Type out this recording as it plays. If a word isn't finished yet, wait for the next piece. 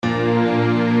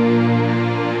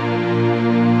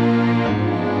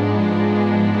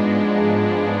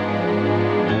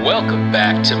Welcome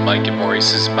back to Mike and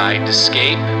Maurice's Mind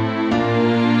Escape.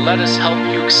 Let us help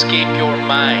you escape your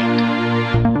mind.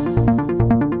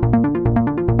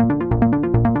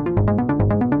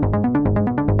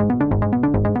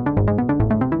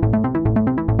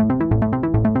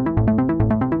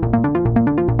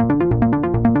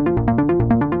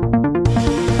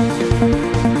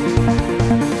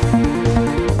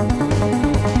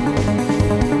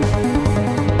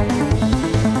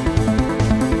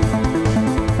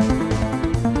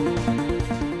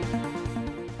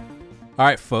 All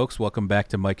right, folks, welcome back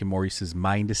to Mike and Maurice's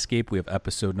Mind Escape. We have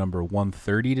episode number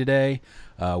 130 today.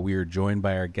 We are joined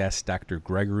by our guest, Dr.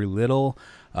 Gregory Little.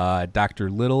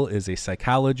 Dr. Little is a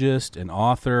psychologist, an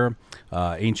author,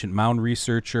 ancient mound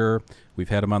researcher. We've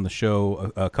had him on the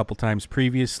show a couple times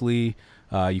previously.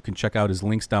 You can check out his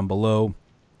links down below.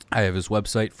 I have his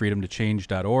website,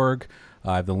 freedomtochange.org.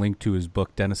 I have the link to his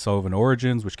book, Denisovan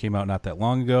Origins, which came out not that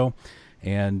long ago.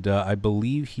 And I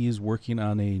believe he is working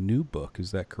on a new book.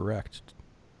 Is that correct?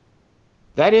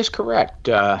 That is correct.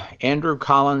 Andrew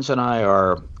Collins and I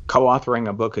are co-authoring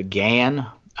a book again.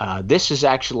 This is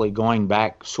actually going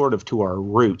back sort of to our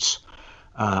roots.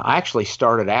 I actually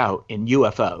started out in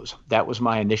UFOs. That was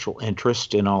my initial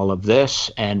interest in all of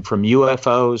this. And from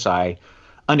UFOs, I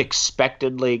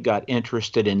unexpectedly got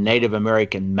interested in Native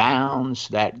American mounds.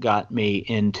 That got me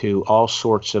into all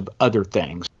sorts of other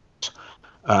things.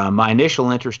 My initial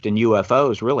interest in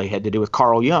UFOs really had to do with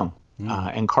Carl Jung,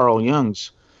 and Carl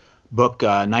Jung's book,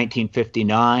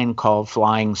 1959, called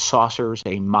Flying Saucers,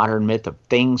 A Modern Myth of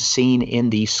Things Seen in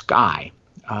the Sky.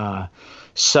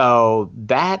 So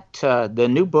that the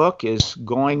new book is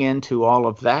going into all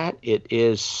of that. It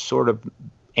is sort of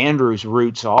Andrew's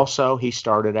roots also. He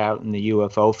started out in the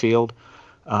UFO field.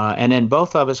 And then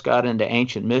both of us got into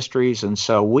ancient mysteries, and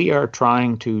so we are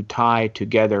trying to tie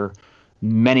together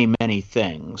many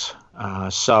things.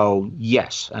 So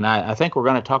yes, and I think we're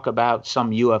going to talk about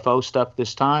some UFO stuff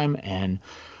this time, and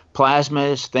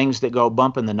plasmas, things that go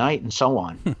bump in the night, and so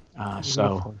on.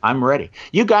 So I'm ready.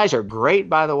 You guys are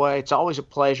great, by the way. It's always a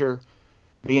pleasure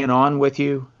being on with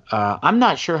you. I'm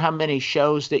not sure how many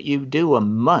shows that you do a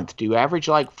month. Do you average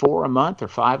like 4 a month or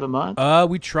 5 a month?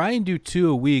 We try and do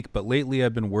 2 a week, but lately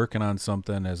I've been working on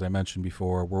something, as I mentioned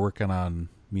before. We're working on,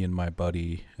 me and my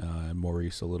buddy, and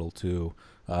Maurice a little too,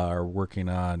 are working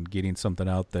on getting something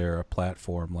out there, a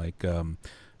platform. Like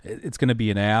it's going to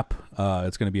be an app.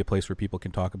 It's going to be a place where people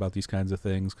can talk about these kinds of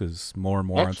things, because more and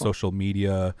more Excellent. On social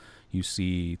media, you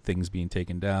see things being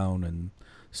taken down and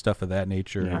stuff of that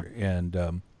nature. Yeah.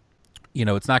 And,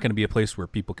 it's not going to be a place where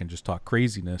people can just talk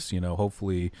craziness.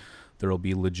 Hopefully there will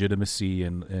be legitimacy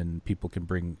and people can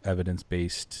bring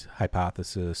evidence-based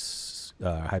hypotheses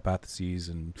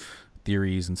and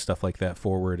theories and stuff like that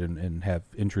forward and have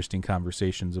interesting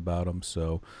conversations about them.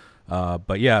 So,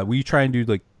 but yeah, we try and do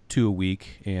like 2 a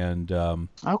week, and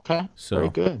okay, so very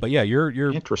good. But yeah,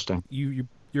 you're interesting.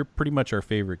 You're pretty much our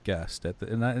favorite guest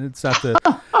and it's not to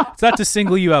it's not to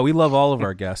single you out. We love all of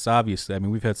our guests, obviously. I mean,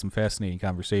 we've had some fascinating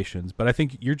conversations, but I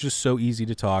think you're just so easy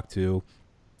to talk to.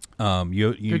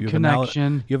 You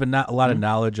have a lot of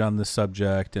knowledge on this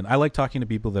subject, and I like talking to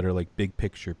people that are like big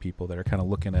picture people that are kind of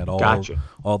looking at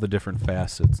all the different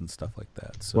facets and stuff like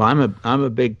that. So, well, I'm a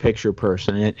big picture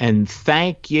person, and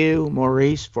thank you,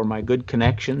 Maurice, for my good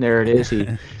connection. There it is.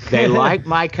 They like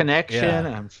my connection.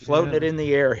 Yeah. I'm floating it in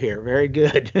the air here. Very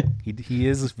good. He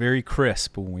is very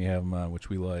crisp when we have him on, which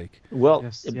we like. Well,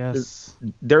 yes.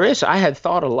 There is. I had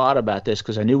thought a lot about this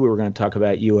because I knew we were going to talk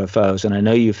about UFOs, and I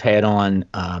know you've had on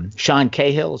Sean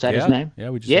Cahill, is that his name?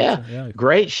 Yeah,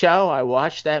 great show. I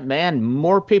watched that, man.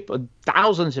 More people,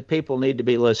 thousands of people need to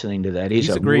be listening to that. He's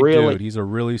a great dude. He's a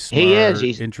really smart,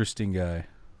 He's interesting guy.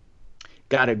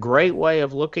 Got a great way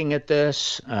of looking at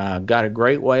this. Got a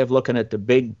great way of looking at the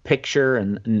big picture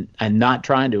and not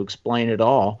trying to explain it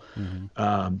all.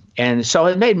 Mm-hmm. And so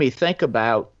it made me think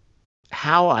about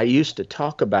how I used to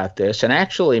talk about this. And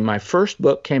actually, my first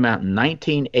book came out in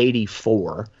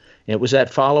 1984. It was that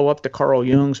follow-up to Carl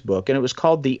Jung's book, and it was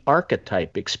called The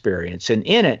Archetype Experience. And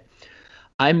in it,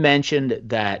 I mentioned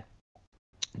that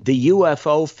the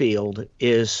UFO field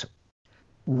is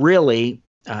really,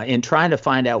 in trying to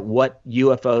find out what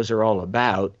UFOs are all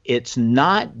about, it's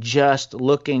not just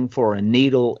looking for a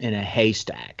needle in a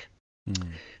haystack.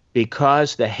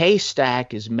 Because the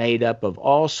haystack is made up of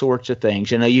all sorts of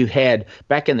things. You had,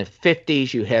 back in the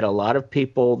 50s, you had a lot of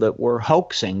people that were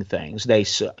hoaxing things.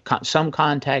 Some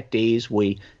contactees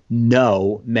we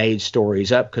know made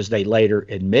stories up because they later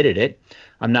admitted it.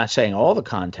 I'm not saying all the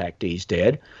contactees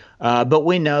did. But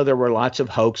we know there were lots of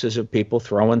hoaxes of people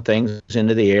throwing things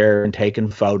into the air and taking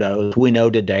photos. We know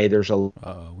today there's a.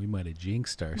 We might have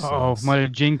jinxed Oh, ourselves. might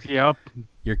have jinxed you up.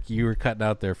 You were cutting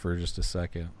out there for just a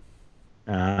second.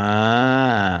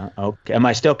 Okay. Am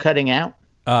I still cutting out?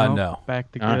 Nope, No.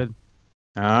 Back to good.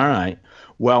 All right.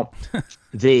 Well,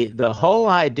 the whole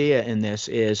idea in this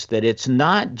is that it's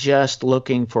not just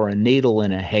looking for a needle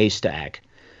in a haystack,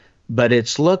 but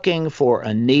it's looking for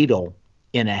a needle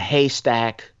in a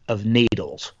haystack of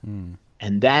needles.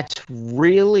 And that's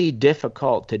really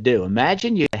difficult to do.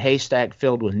 Imagine you have a haystack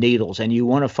filled with needles and you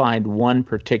want to find one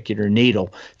particular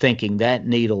needle, thinking that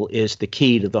needle is the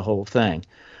key to the whole thing.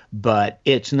 But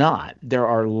it's not. There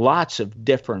are lots of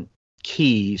different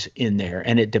keys in there,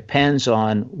 and it depends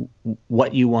on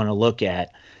what you want to look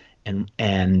at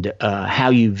and how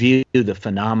you view the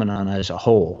phenomenon as a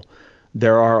whole.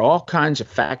 There are all kinds of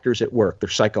factors at work.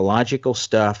 There's psychological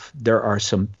stuff. There are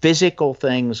some physical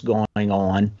things going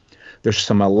on. There's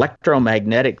some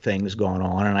electromagnetic things going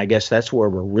on, and I guess that's where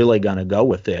we're really going to go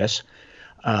with this.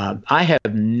 I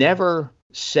have never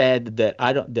said that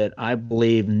I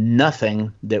believe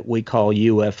nothing that we call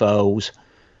UFOs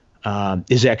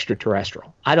is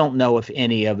extraterrestrial. I don't know if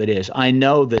any of it is. I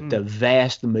know that the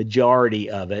vast majority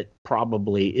of it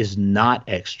probably is not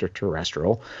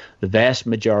extraterrestrial. The vast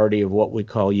majority of what we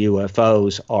call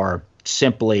UFOs are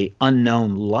simply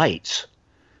unknown lights.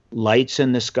 Lights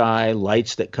in the sky,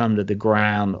 lights that come to the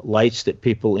ground, lights that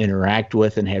people interact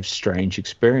with and have strange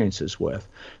experiences with.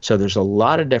 So there's a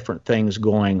lot of different things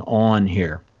going on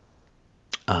here.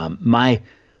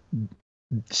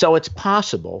 So it's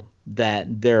possible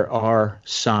that there are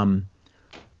some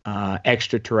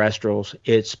extraterrestrials.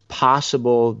 It's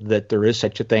possible that there is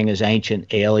such a thing as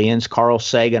ancient aliens. Carl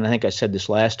Sagan, I think I said this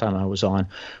last time I was on,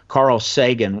 Carl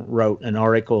Sagan wrote an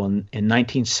article in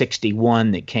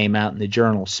 1961 that came out in the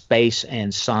journal Space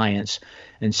and Science,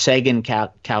 and Sagan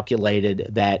calculated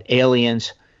that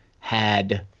aliens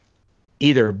had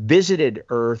either visited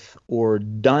Earth or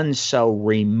done so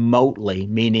remotely,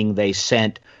 meaning they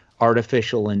sent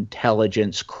artificial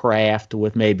intelligence craft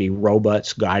with maybe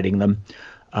robots guiding them.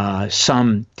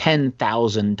 Some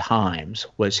 10,000 times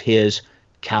was his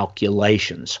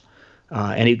calculations.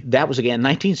 And that was, again,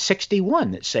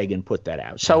 1961 that Sagan put that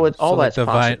out. So that's like the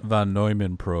possible. von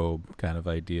Neumann probe kind of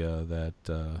idea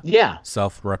that Yeah.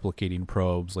 self-replicating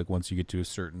probes, like once you get to a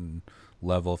certain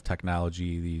level of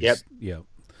technology, these Yep. yeah.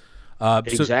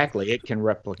 Exactly. It can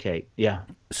replicate. Yeah.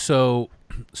 So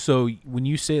when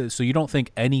you say that, so you don't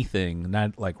think anything,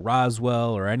 not like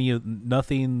Roswell or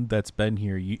nothing that's been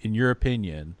here, in your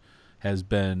opinion, has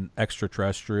been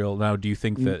extraterrestrial? Now, do you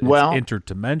think that it's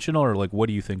interdimensional, or like what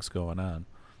do you think's going on?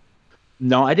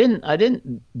 No, I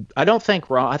think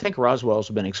Roswell's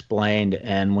been explained.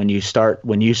 And when you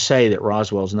say that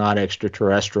Roswell's not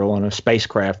extraterrestrial and a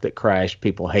spacecraft that crashed,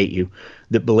 people hate you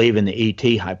that believe in the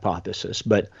ET hypothesis.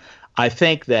 But I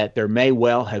think that there may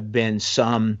well have been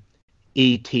some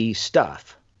ET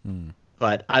stuff,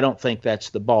 but I don't think that's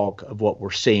the bulk of what we're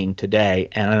seeing today,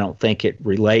 and I don't think it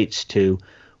relates to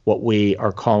what we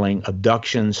are calling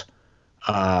abductions,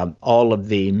 all of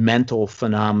the mental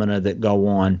phenomena that go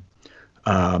on.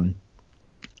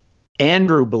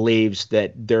 Andrew believes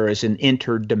that there is an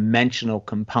interdimensional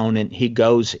component. He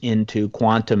goes into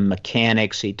quantum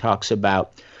mechanics. He talks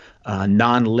about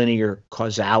nonlinear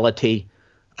causality.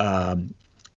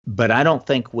 But I don't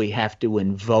think we have to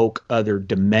invoke other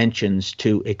dimensions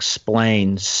to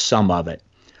explain some of it.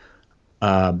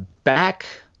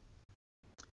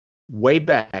 Way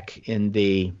back in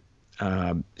the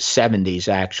 70s,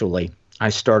 actually, I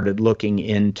started looking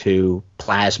into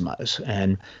plasmas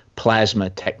and plasma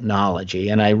technology.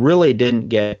 And I really didn't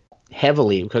get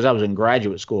heavily, because I was in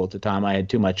graduate school at the time, I had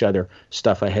too much other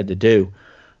stuff I had to do.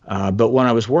 But when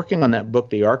I was working on that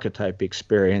book, The Archetype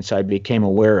Experience, I became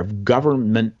aware of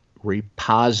government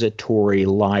repository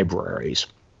libraries.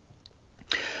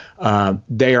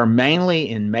 They are mainly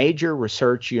in major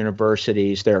research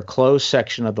universities. They're a closed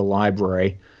section of the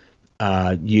library,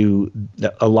 a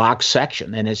locked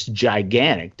section, and it's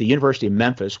gigantic. The University of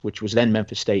Memphis, which was then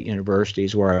Memphis State University,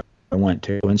 is where I went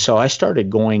to. And so I started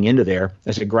going into there.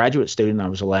 As a graduate student, I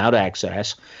was allowed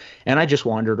access. And I just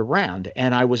wandered around,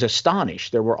 and I was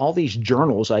astonished. There were all these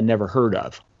journals I'd never heard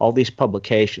of, all these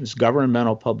publications,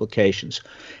 governmental publications,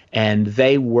 and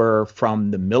they were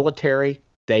from the military.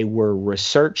 They were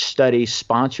research studies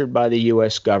sponsored by the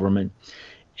U.S. government.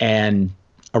 And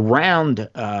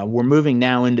we're moving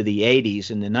now into the 80s.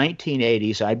 In the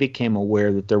 1980s, I became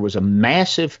aware that there was a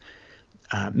massive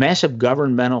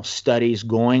governmental studies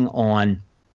going on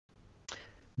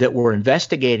that were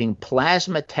investigating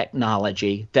plasma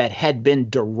technology that had been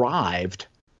derived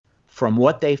from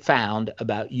what they found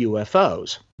about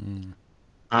UFOs.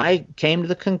 I came to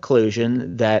the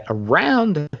conclusion that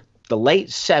around the late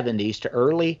 70s to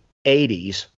early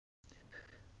 80s,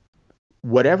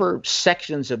 whatever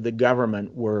sections of the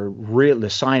government were real,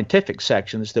 the scientific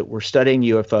sections that were studying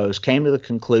UFOs came to the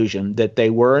conclusion that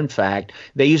they were, in fact,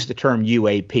 they used the term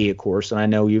UAP, of course, and I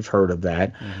know you've heard of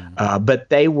that, but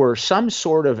they were some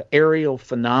sort of aerial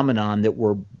phenomenon that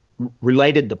were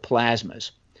related to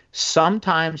plasmas.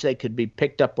 Sometimes they could be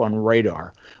picked up on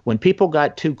radar. When people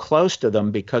got too close to them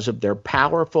because of their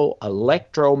powerful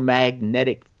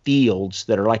electromagnetic fields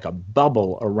that are like a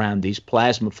bubble around these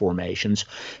plasma formations,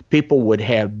 people would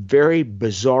have very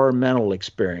bizarre mental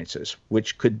experiences,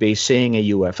 which could be seeing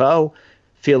a UFO,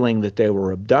 feeling that they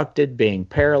were abducted, being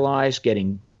paralyzed,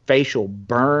 getting facial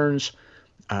burns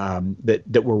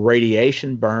that were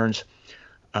radiation burns.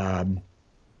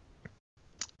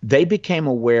 They became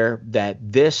aware that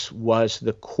this was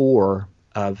the core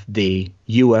of the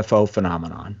UFO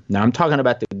phenomenon. Now, I'm talking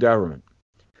about the government.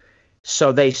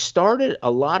 So they started a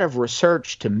lot of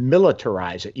research to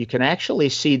militarize it. You can actually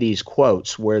see these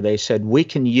quotes where they said, we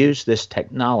can use this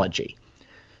technology.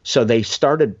 So they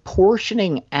started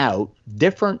portioning out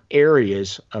different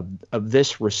areas of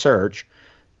this research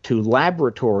to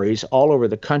laboratories all over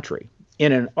the country.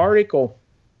 In an article,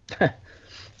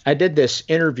 I did this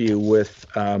interview with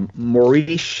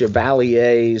Maurice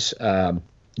Chevalier's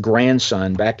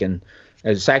grandson back in,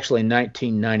 it's actually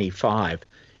 1995,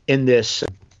 in this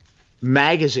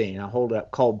magazine I hold up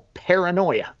called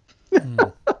Paranoia.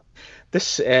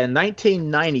 This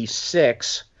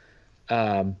 1996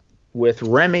 with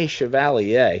Remy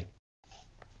Chevalier.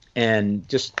 And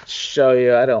just show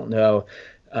you, I don't know,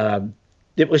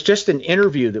 it was just an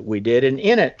interview that we did, and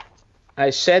in it I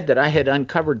said that I had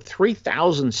uncovered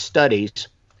 3,000 studies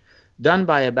done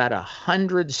by about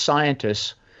 100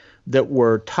 scientists that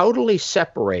were totally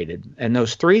separated. And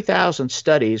those 3,000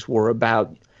 studies were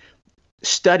about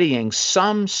studying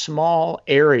some small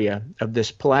area of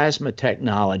this plasma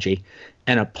technology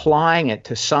and applying it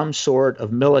to some sort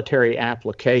of military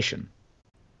application.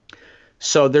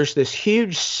 So there's this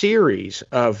huge series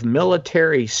of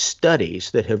military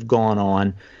studies that have gone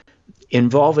on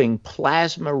involving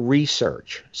plasma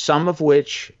research, some of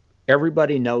which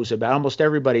everybody knows about. Almost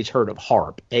everybody's heard of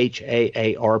HAARP,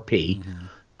 H-A-A-R-P.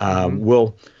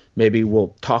 We'll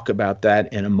talk about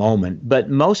that in a moment. But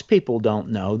most people don't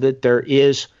know that there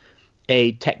is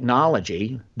a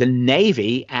technology. The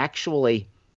Navy actually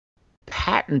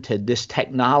patented this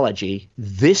technology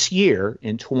this year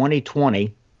in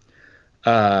 2020.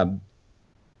 I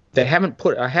haven't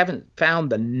found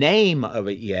the name of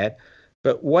it yet,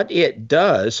 but what it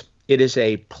does, it is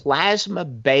a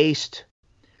plasma-based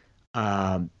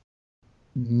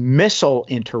missile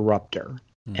interrupter.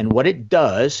 And what it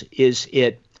does is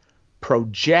it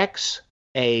projects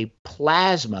a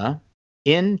plasma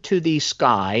into the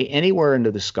sky, anywhere into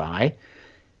the sky.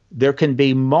 There can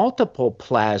be multiple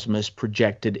plasmas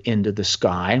projected into the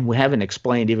sky. We haven't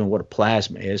explained even what a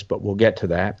plasma is, but we'll get to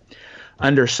that.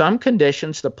 Under some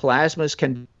conditions, the plasmas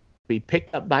can be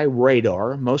picked up by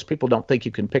radar. Most people don't think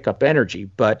you can pick up energy,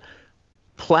 but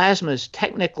plasmas,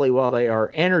 technically, while they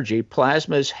are energy,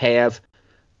 plasmas have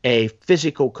a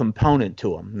physical component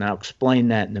to them. And I'll explain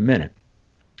that in a minute.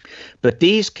 But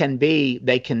these can be,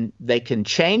 they can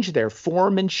change their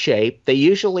form and shape. They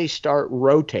usually start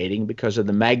rotating because of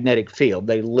the magnetic field.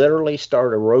 They literally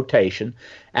start a rotation.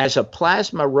 As a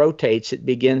plasma rotates, it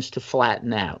begins to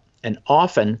flatten out. And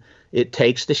often it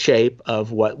takes the shape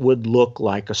of what would look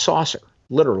like a saucer,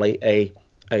 literally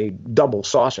a double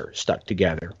saucer stuck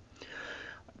together.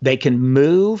 They can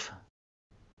move.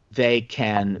 They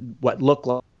can what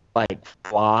look like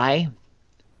fly.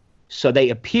 So they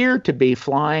appear to be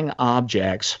flying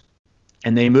objects,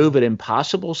 and they move at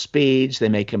impossible speeds. They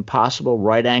make impossible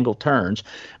right-angle turns,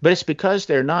 but it's because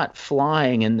they're not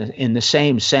flying in the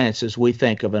same sense as we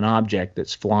think of an object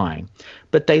that's flying,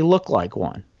 but they look like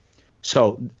one.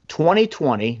 So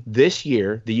 2020, this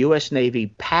year, the U.S. Navy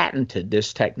patented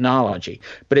this technology,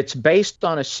 but it's based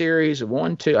on a series of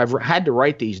I've had to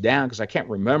write these down because I can't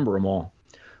remember them all.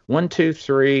 1, 2,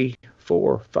 3,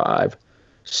 4, 5,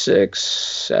 6,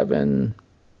 7,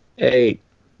 8,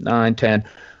 9, 10,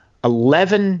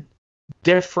 11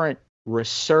 different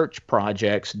research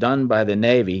projects done by the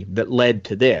Navy that led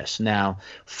to this. Now,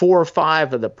 4 or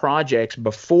 5 of the projects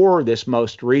before this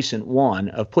most recent one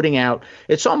of putting out,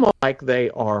 it's almost like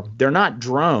they're not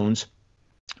drones,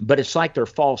 but it's like they're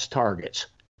false targets.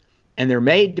 And they're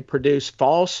made to produce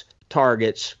false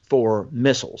targets for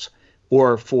missiles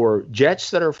or for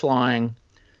jets that are flying.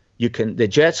 The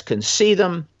jets can see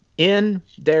them in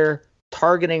their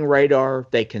targeting radar.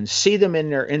 They can see them in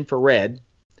their infrared,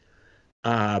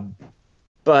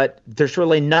 but there's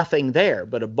really nothing there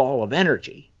but a ball of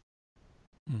energy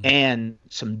and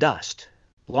some dust.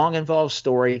 Long involved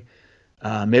story.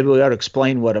 Maybe we ought to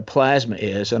explain what a plasma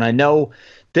is. And I know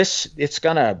it's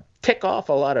going to tick off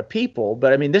a lot of people,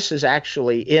 but I mean, this is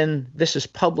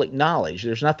public knowledge.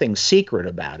 There's nothing secret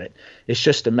about it. It's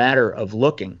just a matter of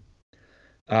looking.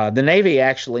 The Navy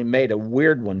actually made a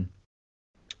weird one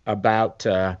about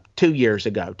 2 years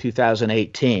ago,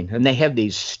 2018, and they have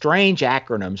these strange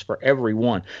acronyms for every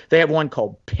one. They have one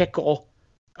called PICKLE,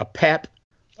 a PEP,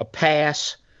 a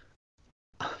PASS,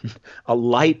 a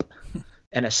LIPE,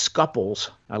 and a SCUPPLES.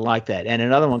 I like that. And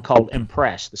another one called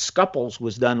IMPRESS. The SCUPPLES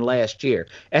was done last year,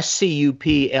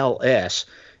 SCUPLS,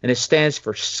 and it stands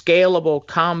for Scalable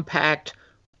Compact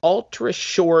Ultra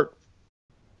Short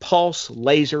Pulse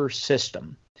Laser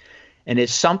System. And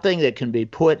it's something that can be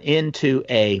put into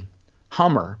a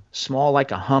Hummer, small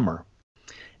like a Hummer,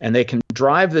 and they can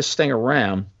drive this thing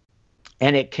around,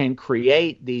 and it can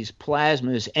create these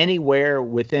plasmas anywhere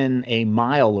within a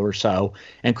mile or so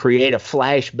and create a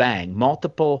flash bang,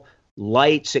 multiple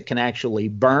lights. It can actually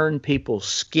burn people's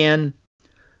skin.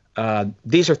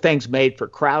 These are things made for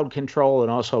crowd control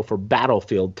and also for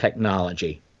battlefield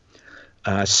technology.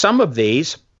 Some of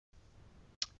these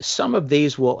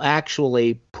will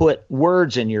actually put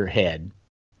words in your head.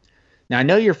 Now, I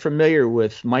know you're familiar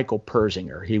with Michael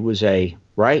Persinger. He was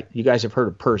right? You guys have heard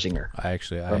of Persinger. I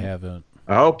haven't.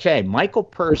 Okay. Michael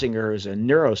Persinger is a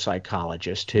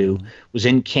neuropsychologist who was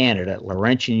in Canada at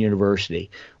Laurentian University.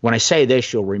 When I say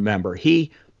this, you'll remember.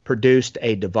 He produced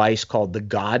a device called the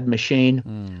God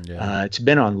Machine. It's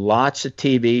been on lots of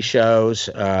TV shows,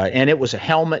 and it was a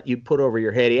helmet you put over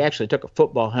your head. He actually took a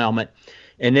football helmet,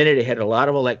 and then it had a lot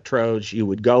of electrodes. You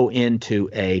would go into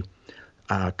a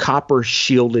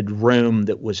copper-shielded room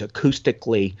that was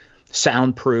acoustically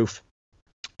soundproof,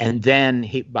 and then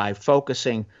by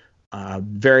focusing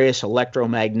various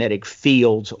electromagnetic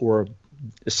fields or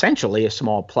essentially a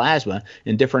small plasma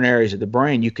in different areas of the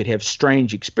brain, you could have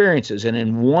strange experiences. And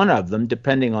in one of them,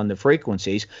 depending on the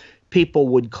frequencies, people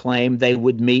would claim they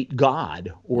would meet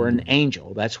God or an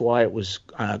angel. That's why it was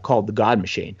called the God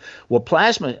Machine. Well,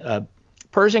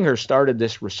 Persinger started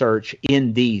this research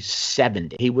in the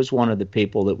 70s. He was one of the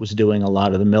people that was doing a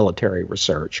lot of the military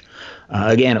research,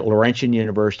 again, at Laurentian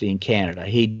University in Canada.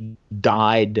 He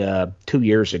died 2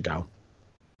 years ago.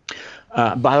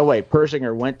 By the way,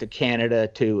 Persinger went to Canada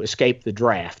to escape the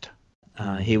draft.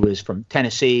 He was from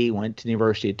Tennessee, went to the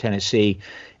University of Tennessee,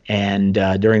 and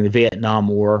during the Vietnam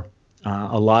War,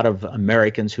 a lot of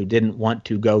Americans who didn't want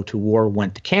to go to war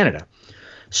went to Canada.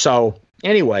 So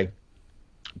anyway,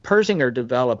 Persinger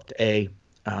developed a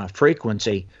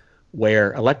electromagnetic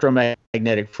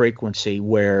frequency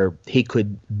where he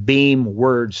could beam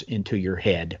words into your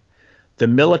head. The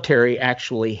military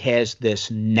actually has this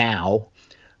now.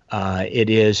 It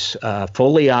is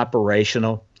fully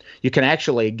operational. You can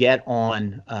actually get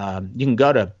on, you can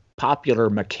go to Popular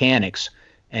Mechanics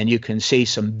and you can see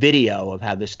some video of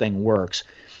how this thing works.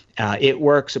 It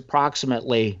works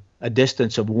approximately a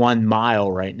distance of 1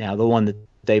 mile right now, the one that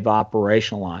they've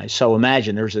operationalized. So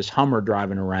imagine there's this Hummer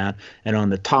driving around, and on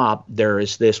the top there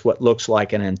is this what looks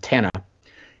like an antenna,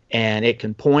 and it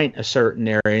can point a certain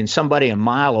area, and somebody a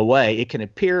mile away, it can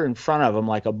appear in front of them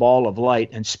like a ball of light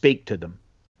and speak to them.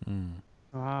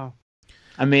 Wow.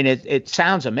 I mean, it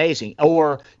sounds amazing.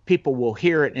 Or people will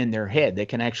hear it in their head. They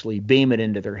can actually beam it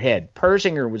into their head.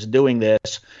 Persinger was doing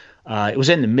this. It was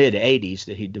in the mid-'80s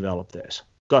that he developed this.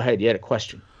 Go ahead. You had a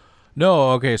question.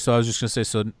 No, okay. So I was just going to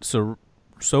say,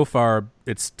 so far,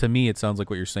 to me, it sounds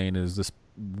like what you're saying is this: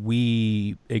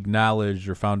 we acknowledged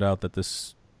or found out that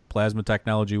this plasma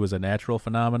technology was a natural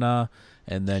phenomena,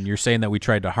 and then you're saying that we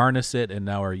tried to harness it and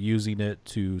now are using it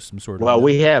to some sort of... Well,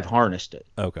 we have harnessed it.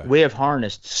 Okay. We have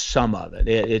harnessed some of it.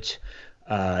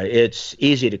 It's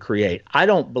easy to create. I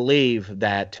don't believe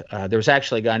that there's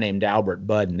actually a guy named Albert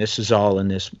Budden. This is all in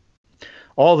this.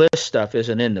 All this stuff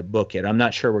isn't in the book yet. I'm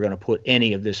not sure we're going to put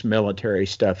any of this military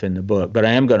stuff in the book, but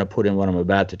I am going to put in what I'm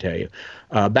about to tell you.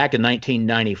 Back in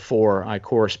 1994, I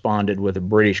corresponded with a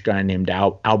British guy named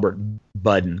Albert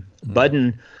Budden.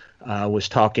 Budden was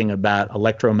talking about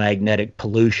electromagnetic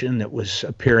pollution that was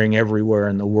appearing everywhere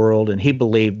in the world, and he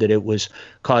believed that it was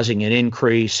causing an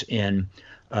increase in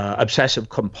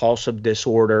obsessive-compulsive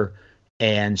disorder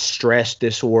and stress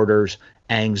disorders,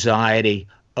 anxiety,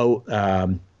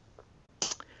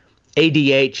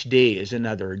 ADHD is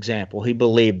another example. He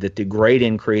believed that the great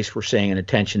increase we're seeing in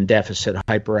attention deficit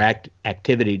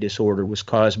hyperactivity disorder was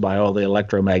caused by all the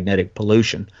electromagnetic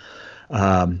pollution.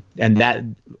 And that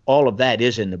all of that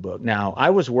is in the book. Now, I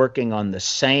was working on the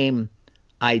same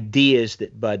ideas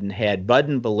that Budden had.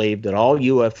 Budden believed that all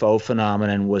UFO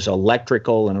phenomenon was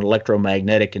electrical and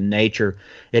electromagnetic in nature.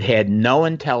 It had no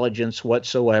intelligence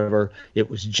whatsoever.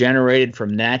 It was generated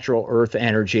from natural earth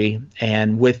energy,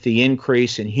 and with the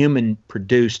increase in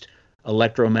human-produced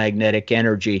electromagnetic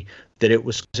energy, that it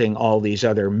was causing all these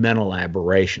other mental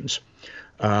aberrations.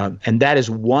 And that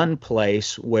is one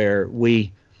place where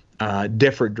we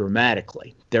differed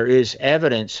dramatically. There is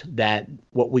evidence that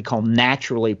what we call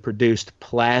naturally produced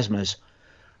plasmas,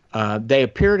 they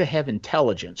appear to have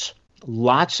intelligence.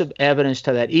 Lots of evidence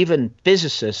to that. Even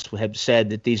physicists have said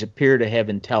that these appear to have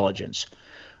intelligence.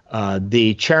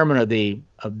 The chairman of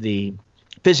the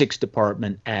physics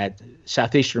department at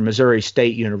Southeastern Missouri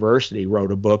State University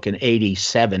wrote a book in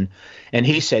 '87, and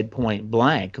he said point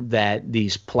blank that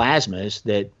these plasmas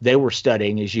that they were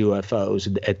studying as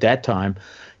UFOs at that time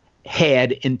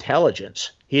had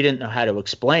intelligence. He didn't know how to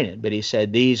explain it, but he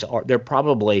said they're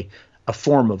probably a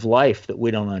form of life that we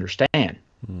don't understand.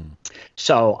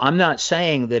 So I'm not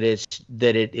saying that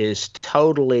it is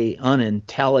totally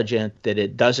unintelligent, that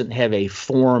it doesn't have a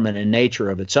form and a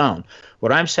nature of its own.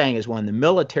 What I'm saying is when the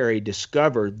military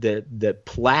discovered that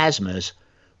plasmas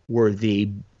were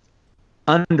the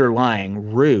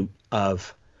underlying root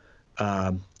of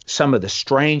some of the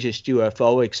strangest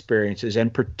UFO experiences,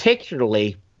 and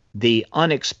particularly the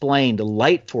unexplained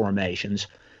light formations,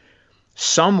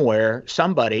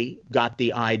 somebody got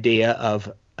the idea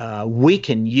of we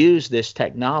can use this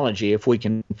technology if we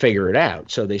can figure it out.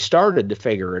 So they started to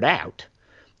figure it out.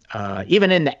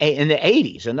 Even in the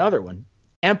 80s, another one,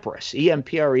 EMPRESS,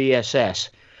 EMPRESS.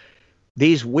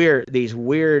 These weird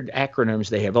acronyms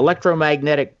they have: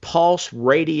 electromagnetic pulse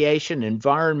radiation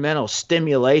environmental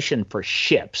stimulation for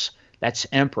ships. That's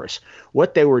EMPRESS.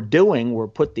 What they were doing were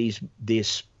put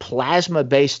this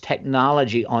plasma-based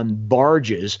technology on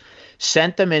barges,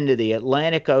 sent them into the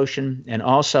Atlantic Ocean and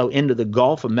also into the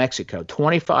Gulf of Mexico,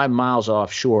 25 miles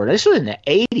offshore. This was in the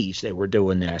 80s they were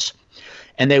doing this.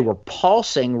 And they were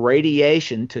pulsing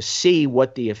radiation to see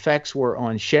what the effects were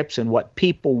on ships and what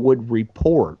people would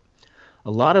report.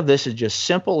 A lot of this is just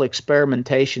simple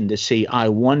experimentation to see, I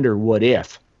wonder what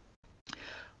if.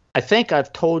 I think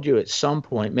I've told you at some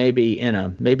point, maybe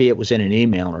it was in an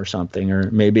email or something, or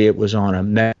maybe it was on a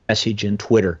message in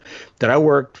Twitter, that I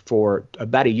worked for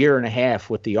about a year and a half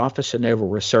with the Office of Naval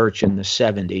Research in the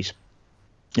 70s.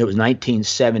 It was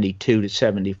 1972 to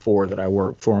 74 that I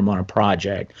worked for them on a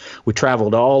project. We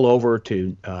traveled all over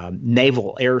to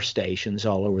naval air stations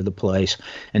all over the place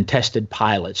and tested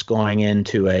pilots going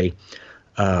into a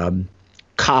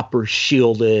copper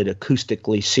shielded,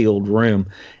 acoustically sealed room,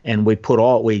 and we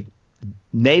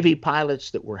Navy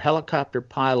pilots that were helicopter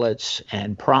pilots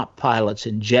and prop pilots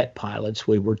and jet pilots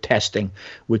we were testing.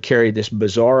 We carried this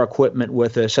bizarre equipment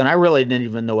with us, and I really didn't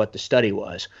even know what the study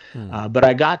was. But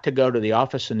I got to go to the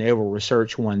Office of Naval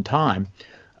Research one time,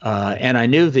 and I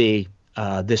knew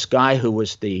this guy who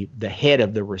was the head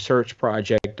of the research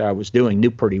project I was doing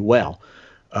knew pretty well.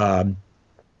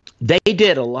 They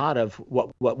did a lot of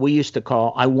what we used to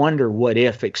call I wonder what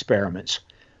if experiments.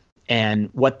 And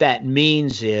what that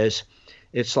means is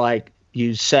it's like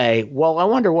you say, well, I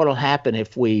wonder what will happen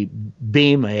if we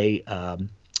beam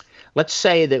let's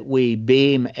say that we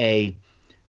beam a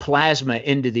plasma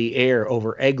into the air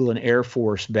over Eglin Air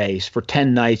Force Base for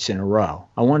 10 nights in a row.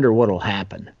 I wonder what will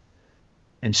happen.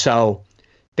 And so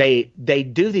they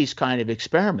do these kind of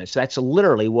experiments. That's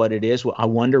literally what it is. I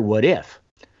wonder what if.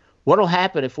 What will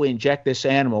happen if we inject this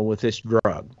animal with this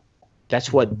drug?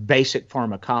 That's what basic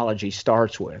pharmacology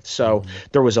starts with. So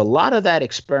there was a lot of that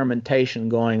experimentation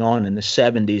going on in the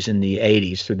 70s and the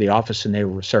 80s through the Office of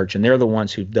Naval Research, and they're the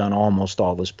ones who've done almost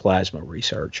all this plasma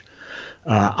research.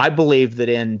 I believe that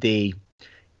in the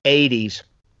 80s,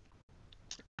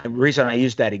 the reason I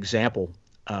used that example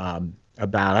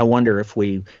about I wonder if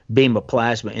we beam a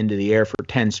plasma into the air for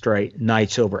 10 straight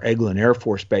nights over Eglin Air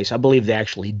Force Base, I believe they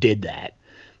actually did that.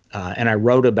 And I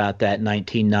wrote about that in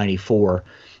 1994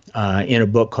 in a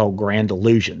book called Grand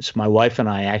Illusions. My wife and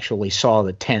I actually saw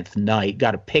the 10th night,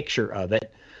 got a picture of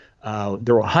it.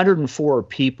 There were 104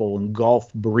 people in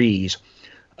Gulf Breeze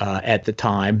at the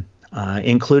time,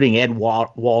 including Ed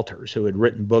Walters, who had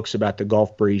written books about the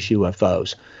Gulf Breeze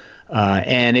UFOs.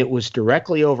 And it was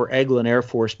directly over Eglin Air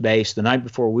Force Base. The night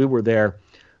before we were there,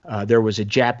 there was a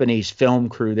Japanese film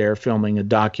crew there filming a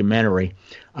documentary,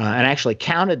 and actually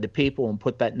counted the people and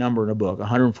put that number in a book,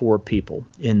 104 people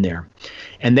in there.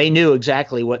 And they knew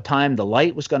exactly what time the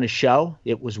light was going to show.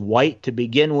 It was white to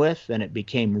begin with, and it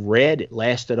became red. It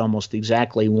lasted almost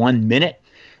exactly 1 minute.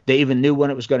 They even knew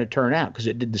when it was going to turn out because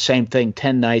it did the same thing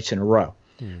 10 nights in a row.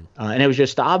 And it was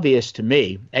just obvious to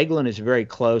me. Eglin is very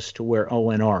close to where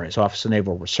ONR is, Office of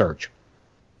Naval Research.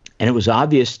 And it was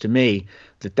obvious to me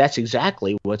that that's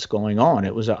exactly what's going on.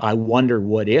 It was a I wonder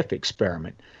what if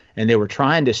experiment. And they were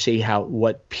trying to see how they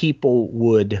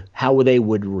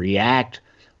would react,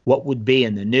 what would be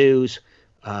in the news.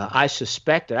 I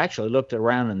actually looked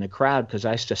around in the crowd because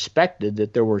I suspected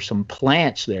that there were some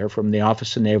plants there from the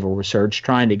Office of Naval Research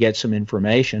trying to get some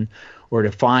information or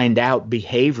to find out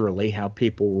behaviorally how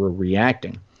people were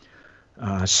reacting.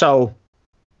 So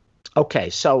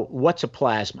what's a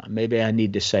plasma? Maybe I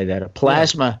need to say that. A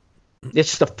plasma,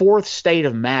 it's the fourth state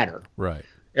of matter. Right.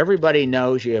 Everybody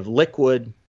knows you have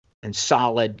liquid and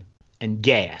solid and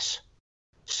gas.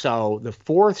 So the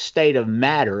fourth state of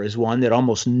matter is one that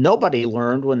almost nobody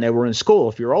learned when they were in school.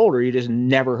 If you're older, you just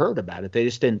never heard about it. They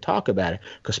just didn't talk about it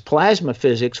because plasma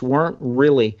physics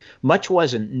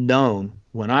wasn't known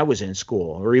when I was in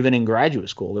school or even in graduate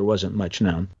school. There wasn't much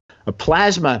known. A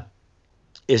plasma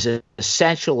is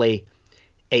essentially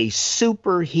a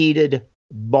superheated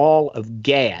ball of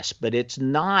gas, but it's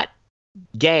not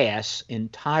gas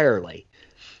entirely.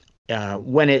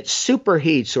 When it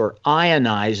superheats or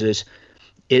ionizes,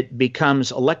 it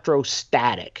becomes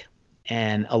electrostatic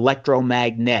and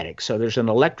electromagnetic. So there's an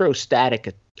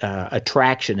electrostatic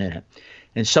attraction in it.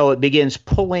 And so it begins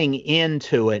pulling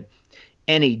into it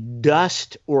any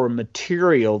dust or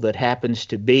material that happens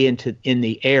to be in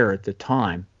the air at the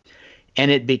time.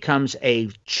 And it becomes a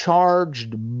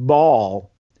charged ball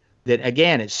that,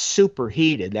 again, it's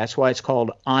superheated. That's why it's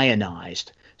called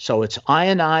ionized. So it's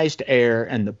ionized air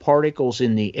and the particles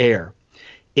in the air.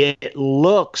 It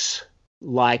looks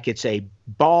like it's a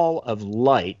ball of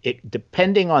light.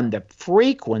 Depending on the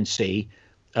frequency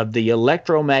of the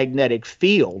electromagnetic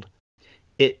field,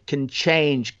 it can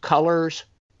change colors.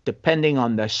 Depending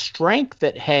on the strength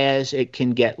it has, it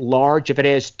can get large. If it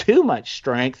has too much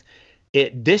strength,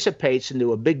 it dissipates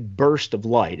into a big burst of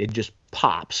light. It just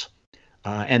pops.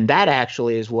 And that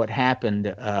actually is what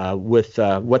happened with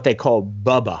what they call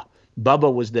Bubba.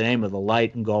 Bubba was the name of the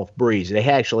light in Gulf Breeze. They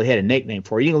actually had a nickname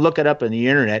for it. You can look it up on the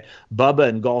internet, Bubba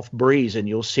and Gulf Breeze, and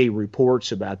you'll see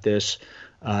reports about this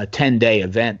 10-day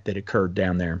event that occurred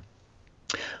down there.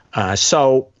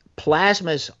 So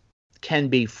plasmas can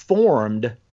be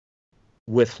formed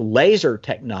with laser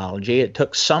technology. It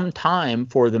took some time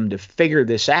for them to figure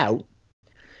this out,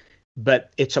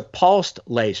 but it's a pulsed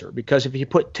laser because if you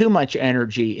put too much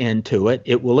energy into it,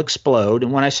 it will explode.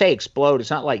 And when I say explode, it's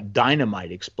not like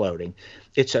dynamite exploding.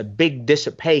 It's a big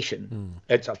dissipation.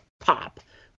 It's a pop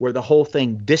where the whole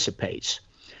thing dissipates.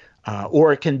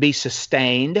 Or it can be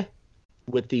sustained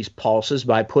with these pulses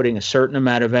by putting a certain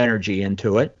amount of energy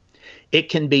into it. It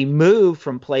can be moved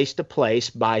from place to place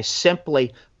by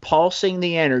simply pulsing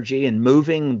the energy and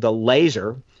moving the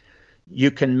laser. You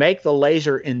can make the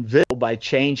laser invisible by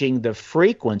changing the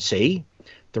frequency.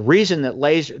 The reason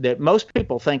that most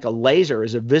people think a laser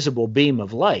is a visible beam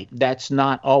of light, that's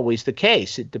not always the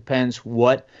case. It depends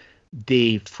what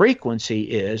the frequency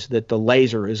is that the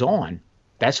laser is on.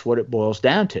 That's what it boils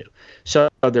down to. So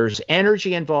there's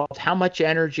energy involved. How much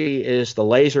energy is the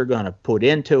laser going to put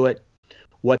into it?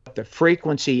 What the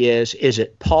frequency is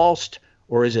it pulsed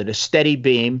or is it a steady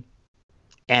beam?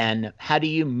 And how do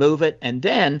you move it? And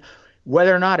then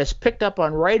whether or not it's picked up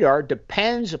on radar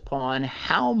depends upon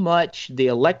how much the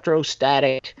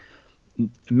electrostatic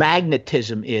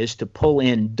magnetism is to pull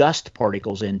in dust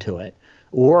particles into it,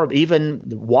 or even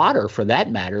water for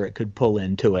that matter. It could pull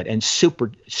into it and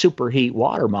superheat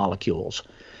water molecules.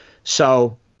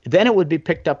 So then it would be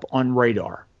picked up on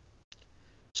radar.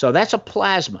 So that's a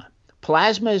plasma.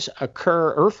 Plasmas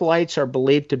occur, Earth lights are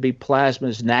believed to be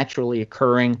plasmas naturally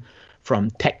occurring from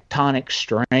tectonic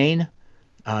strain.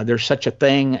 There's such a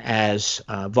thing as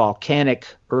volcanic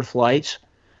Earth lights.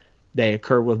 They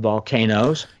occur with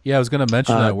volcanoes. Yeah, I was going to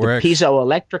mention that. The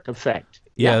piezoelectric effect.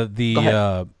 Yeah,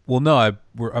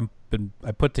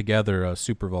 I put together a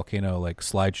super volcano like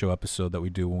slideshow episode that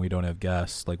we do when we don't have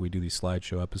guests. Like we do these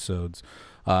slideshow episodes,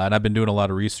 and I've been doing a lot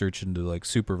of research into like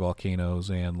super volcanoes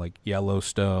and like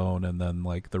Yellowstone and then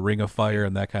like the Ring of Fire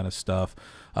and that kind of stuff.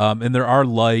 And there are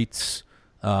lights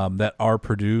that are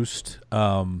produced.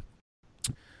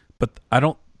 But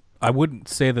I wouldn't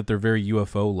say that they're very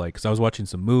UFO-like because I was watching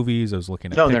some movies. I was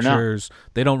looking at pictures.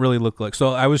 They don't really look like.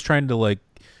 So I was trying to like,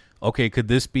 okay, could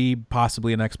this be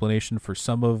possibly an explanation for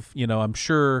some of, I'm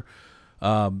sure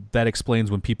that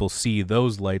explains when people see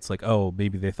those lights, like, oh,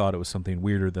 maybe they thought it was something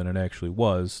weirder than it actually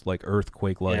was, like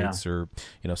earthquake lights or,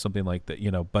 something like that,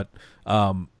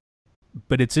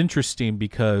 but it's interesting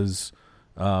because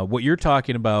what you're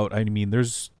talking about, I mean,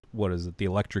 there's what is it, the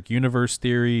electric universe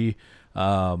theory.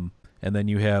 And then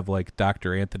you have like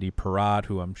Dr. Anthony Perrott,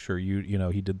 who I'm sure you know,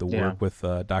 he did the work with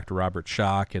Dr. Robert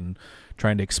Schoch and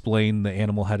trying to explain the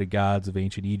animal-headed gods of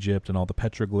ancient Egypt and all the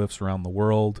petroglyphs around the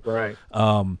world. Right.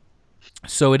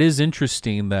 So it is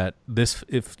interesting that this,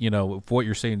 if what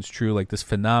you're saying is true, like this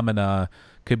phenomena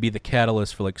could be the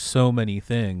catalyst for like so many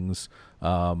things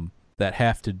that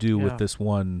have to do with this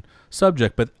one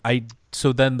subject. But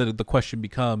so then the question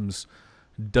becomes,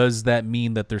 does that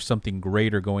mean that there's something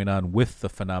greater going on with the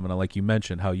phenomena? Like you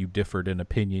mentioned, how you differed in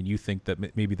opinion. You think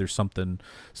that maybe there's some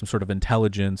sort of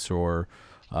intelligence or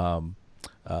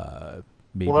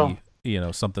maybe,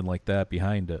 something like that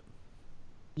behind it.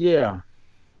 Yeah.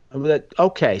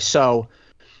 Okay, so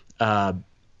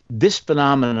this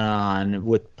phenomenon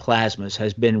with plasmas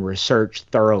has been researched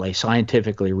thoroughly,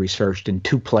 scientifically researched in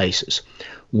two places.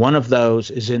 One of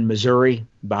those is in Missouri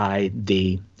by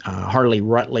the Harley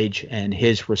Rutledge and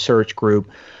his research group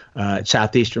at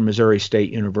Southeastern Missouri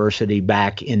State University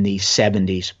back in the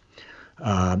 70s.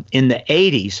 In the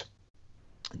 80s,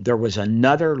 there was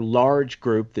another large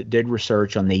group that did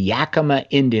research on the Yakima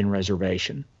Indian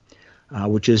Reservation,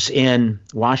 which is in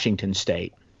Washington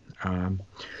State.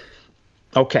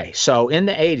 Okay, so in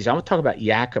the 80s, I'm going to talk about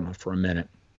Yakima for a minute.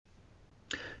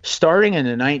 Starting in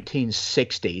the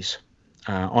 1960s,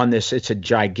 on this, it's a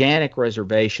gigantic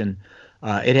reservation.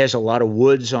 It has a lot of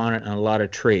woods on it and a lot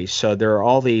of trees. So there are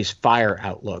all these fire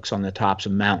outlooks on the tops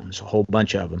of mountains, a whole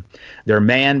bunch of them. They're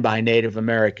manned by Native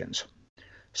Americans.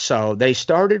 So they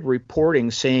started reporting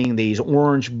seeing these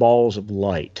orange balls of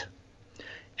light.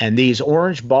 And these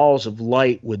orange balls of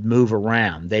light would move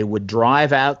around. They would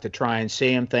drive out to try and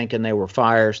see them, thinking they were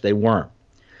fires. They weren't.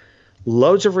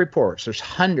 Loads of reports. There's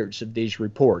hundreds of these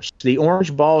reports. The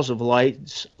orange balls of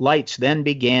lights then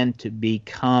began to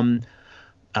become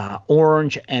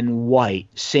orange and white,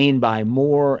 seen by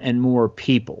more and more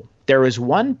people. There is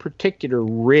one particular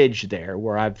ridge there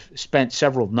where I've spent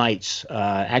several nights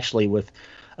actually with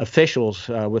officials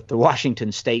with the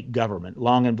Washington state government.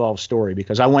 Long involved story,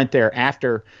 because I went there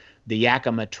after the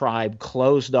Yakima tribe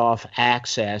closed off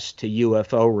access to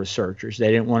UFO researchers. They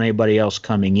didn't want anybody else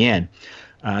coming in.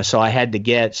 So I had to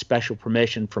get special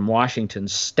permission from Washington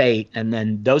state, and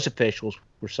then those officials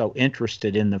were so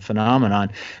interested in the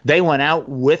phenomenon, they went out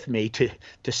with me to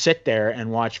sit there and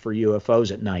watch for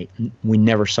UFOs at night. We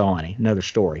never saw any. Another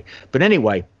story. But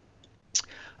anyway,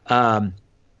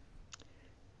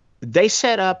 they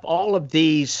set up all of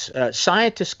these,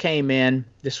 scientists came in,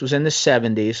 this was in the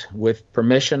 70s, with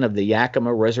permission of the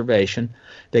Yakima Reservation.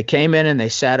 They came in and they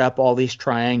set up all these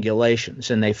triangulations,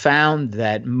 and they found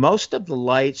that most of the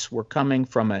lights were coming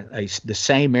from the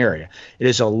same area. It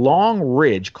is a long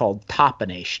ridge called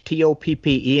Toppenish,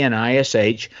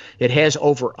 Toppenish. It has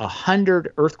over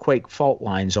 100 earthquake fault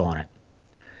lines on it.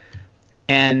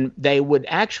 And they would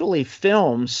actually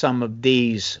film some of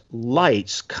these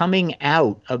lights coming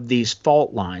out of these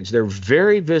fault lines. They're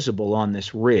very visible on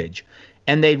this ridge.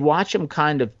 And they'd watch them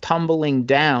kind of tumbling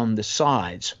down the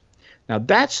sides. Now,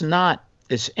 that's not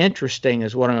as interesting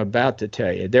as what I'm about to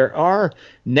tell you. There are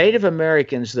Native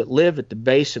Americans that live at the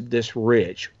base of this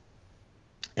ridge.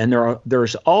 And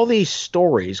there's all these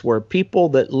stories where people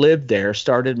that lived there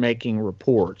started making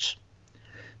reports.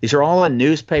 These are all in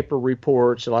newspaper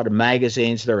reports, a lot of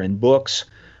magazines. They're in books.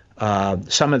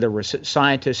 Some of the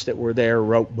scientists that were there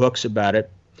wrote books about it.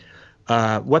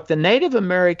 What the Native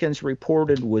Americans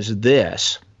reported was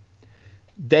this.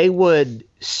 They would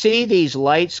see these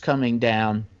lights coming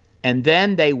down, and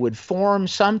then they would form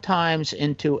sometimes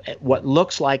into what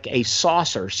looks like a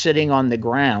saucer sitting on the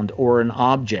ground or an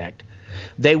object.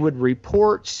 They would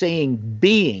report seeing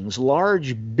beings,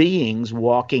 large beings,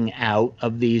 walking out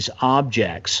of these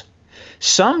objects.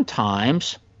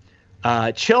 Sometimes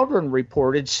children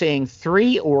reported seeing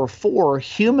 3 or 4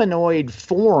 humanoid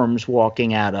forms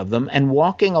walking out of them and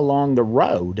walking along the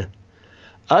road.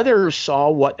 Others saw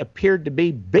what appeared to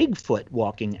be Bigfoot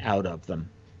walking out of them.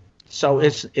 So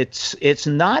it's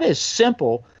not as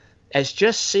simple as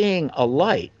just seeing a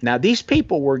light. Now, these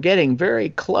people were getting very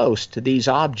close to these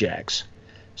objects.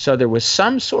 So there was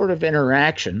some sort of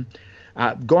interaction.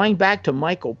 Going back to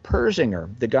Michael Persinger,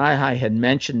 the guy I had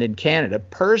mentioned in Canada,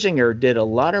 Persinger did a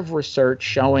lot of research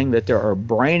showing that there are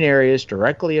brain areas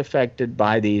directly affected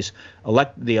by these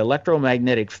the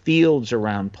electromagnetic fields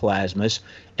around plasmas,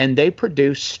 and they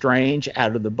produce strange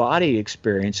out-of-the-body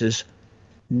experiences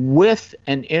with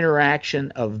an interaction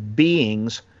of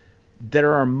beings.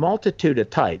 There are a multitude of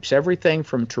types, everything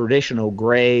from traditional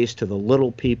grays to the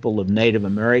little people of Native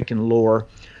American lore,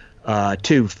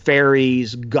 to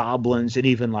fairies, goblins, and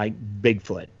even like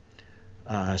Bigfoot.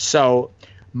 So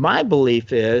My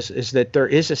belief is that there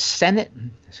is a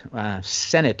sentence.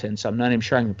 I'm not even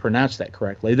sure I can pronounce that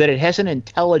correctly. That it has an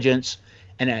intelligence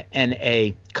and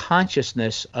a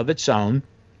consciousness of its own.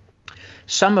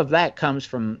 Some of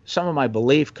my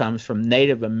belief comes from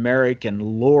Native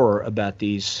American lore about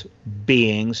these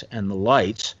beings and the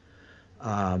lights.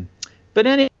 But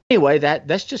anyway,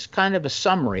 that's just kind of a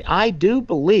summary. I do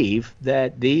believe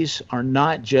that these are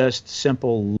not just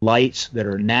simple lights that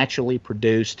are naturally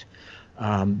produced.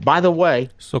 By the way,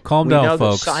 so calm down,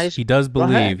 folks. He does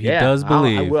believe. He does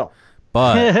believe. I will.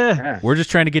 But we're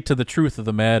just trying to get to the truth of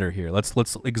the matter here.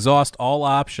 Let's exhaust all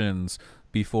options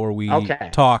before we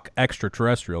talk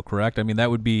extraterrestrial, correct? I mean, that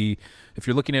would be, if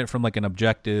you're looking at it from like an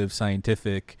objective,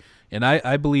 scientific, and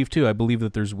I believe too, I believe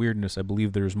that there's weirdness, I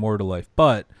believe there's more to life,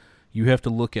 but you have to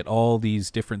look at all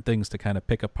these different things to kind of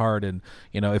pick apart, and,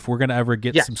 if we're going to ever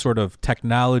get some sort of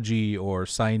technology or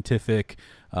scientific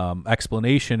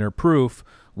explanation or proof,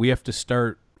 we have to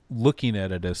start looking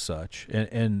at it as such,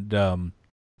 and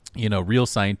real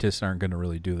scientists aren't going to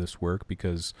really do this work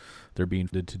because they're being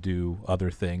fitted to do other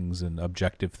things and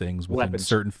objective things within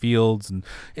certain fields, and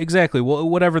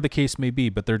whatever the case may be.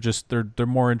 But they're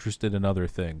more interested in other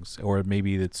things, or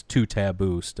maybe it's too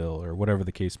taboo still, or whatever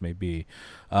the case may be.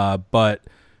 But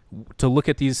to look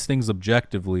at these things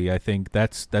objectively, I think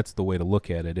that's the way to look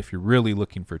at it if you're really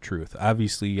looking for truth.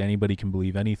 Obviously, anybody can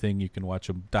believe anything. You can watch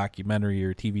a documentary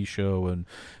or a TV show and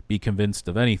be convinced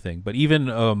of anything. But even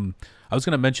I was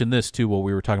going to mention this too while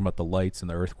we were talking about the lights and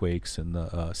the earthquakes and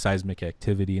the seismic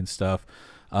activity and stuff.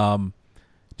 Have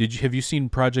you seen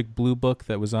Project Blue Book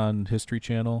that was on History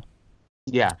Channel?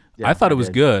 Yeah, I thought it was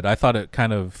good. I thought it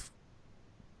kind of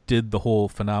did the whole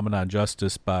phenomenon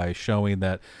justice by showing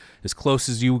that as close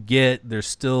as you get, there's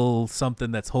still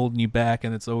something that's holding you back,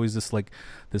 and it's always this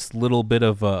little bit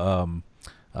of we're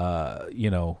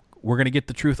going to get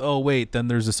the truth. Oh, wait, then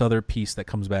there's this other piece that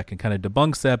comes back and kind of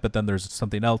debunks that, but then there's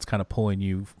something else kind of pulling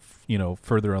you,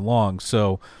 further along.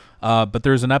 So, but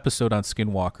there's an episode on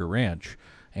Skinwalker Ranch,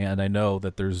 and I know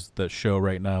that there's the show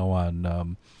right now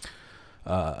on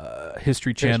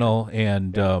History Channel,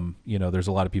 and there's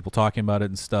a lot of people talking about it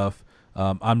and stuff.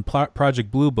 On Project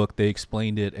Blue Book, they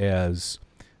explained it as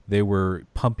they were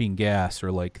pumping gas,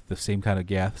 or like the same kind of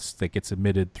gas that gets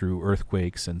emitted through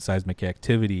earthquakes and seismic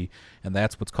activity, and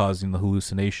that's what's causing the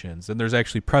hallucinations. And there's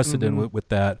actually precedent with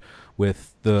that,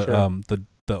 with the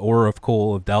ore of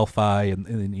coal of Delphi, and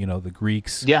the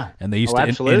Greeks. Yeah, and they used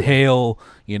to inhale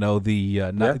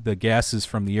the gases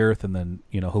from the earth, and then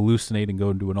hallucinate and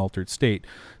go into an altered state.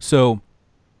 So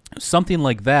something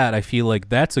like that, I feel like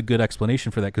that's a good explanation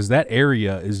for that, because that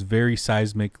area is very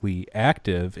seismically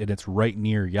active, and it's right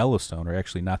near Yellowstone, or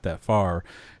actually not that far.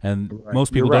 And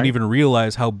most people don't even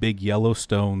realize how big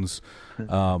Yellowstone's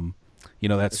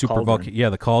that super volcano. Yeah,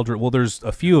 the cauldron. Well, there's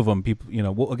a few of them.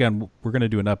 People, again, we're going to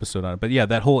do an episode on it. But yeah,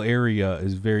 that whole area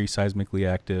is very seismically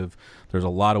active. There's a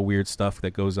lot of weird stuff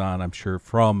that goes on, I'm sure,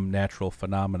 from natural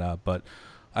phenomena. But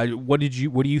what do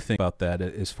you think about that?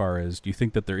 As far as, do you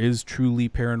think that there is truly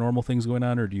paranormal things going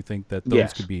on, or do you think that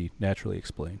those could be naturally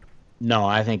explained? No,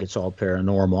 I think it's all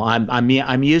paranormal.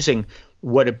 I'm using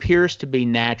what appears to be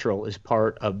natural as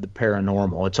part of the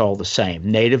paranormal. It's all the same.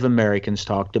 Native Americans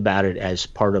talked about it as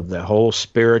part of the whole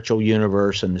spiritual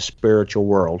universe and the spiritual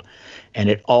world, and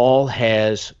it all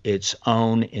has its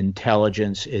own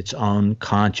intelligence, its own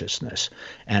consciousness.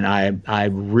 And I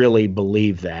really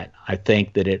believe that. I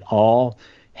think that it all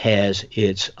has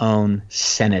its own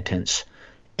sentence,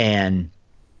 and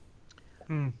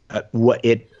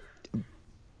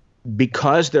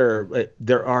because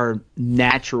there are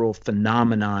natural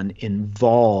phenomenon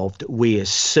involved, we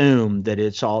assume that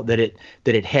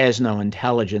it has no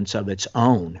intelligence of its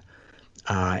own,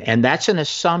 and that's an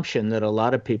assumption that a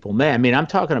lot of people make. I mean, I'm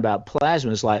talking about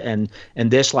plasmas,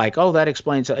 and this, that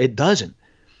explains it. Doesn't.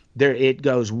 It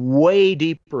goes way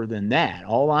deeper than that.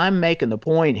 All I'm making the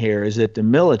point here is that the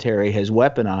military has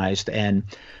weaponized and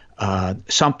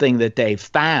something that they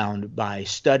found by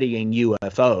studying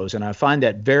UFOs, and I find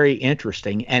that very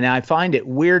interesting, and I find it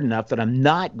weird enough that I'm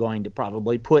not going to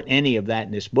probably put any of that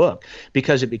in this book,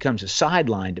 because it becomes a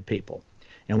sideline to people.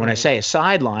 And when I say a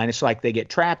sideline, it's like they get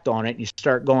trapped on it and you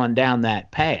start going down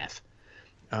that path.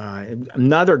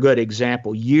 Another good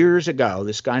example, years ago,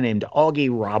 this guy named Augie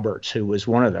Roberts, who was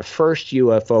one of the first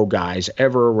UFO guys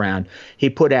ever around, he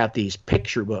put out these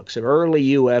picture books of early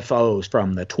UFOs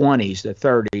from the 20s, the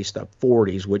 30s, the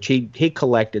 40s, which he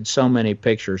collected so many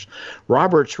pictures.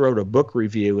 Roberts wrote a book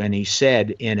review, and he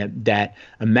said in it that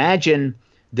imagine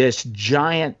this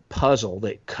giant puzzle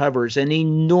that covers an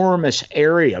enormous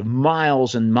area,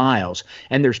 miles and miles,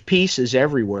 and there's pieces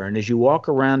everywhere. And as you walk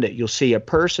around it, you'll see a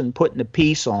person putting a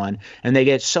piece on, and they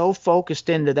get so focused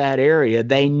into that area,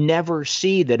 they never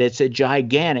see that it's a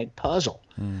gigantic puzzle.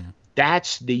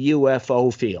 That's the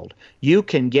UFO field. You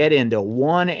can get into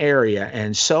one area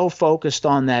and so focused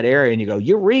on that area, and you go,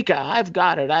 Eureka, I've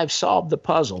got it. I've solved the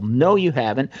puzzle. No, you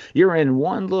haven't. You're in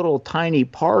one little tiny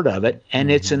part of it,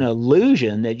 and it's an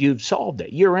illusion that you've solved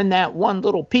it. You're in that one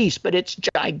little piece, but it's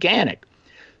gigantic.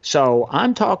 So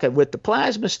I'm talking with the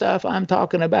plasma stuff, I'm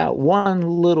talking about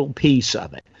one little piece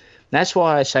of it. That's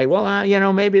why I say,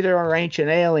 well, maybe there are ancient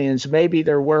aliens. Maybe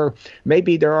there are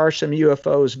some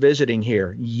UFOs visiting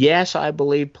here. Yes, I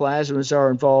believe plasmas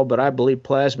are involved, but I believe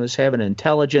plasmas have an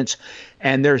intelligence,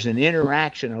 and there's an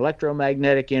interaction,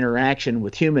 electromagnetic interaction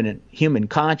with human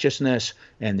consciousness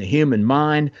and the human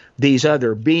mind. These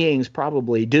other beings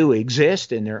probably do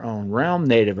exist in their own realm.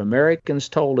 Native Americans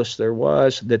told us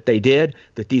that they did,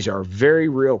 that these are very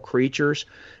real creatures.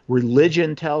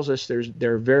 Religion tells us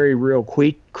they're very real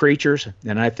creatures,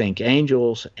 and I think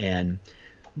angels and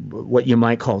what you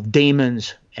might call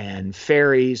demons and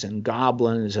fairies and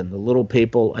goblins and the little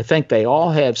people, I think they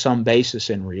all have some basis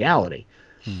in reality.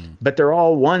 But they're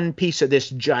all one piece of this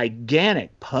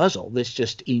gigantic puzzle that's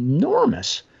just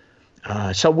enormous.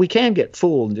 So we can get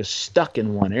fooled and just stuck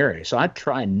in one area. So I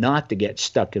try not to get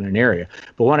stuck in an area.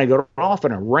 But when I go off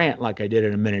in a rant like I did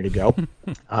a minute ago,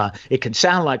 it can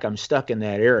sound like I'm stuck in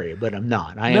that area, but I'm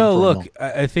not.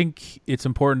 I think it's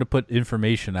important to put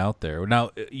information out there. Now,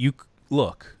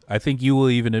 I think you will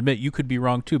even admit you could be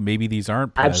wrong too. Maybe these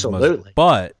aren't plasmas. Absolutely.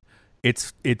 But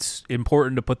it's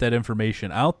important to put that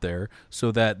information out there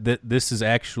so that this is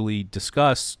actually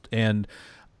discussed. And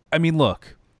I mean,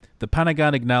 look, the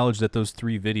Pentagon acknowledged that those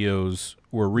 3 videos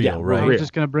were real, right? I was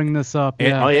just going to bring this up.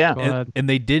 And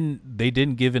they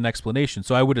didn't give an explanation.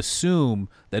 So I would assume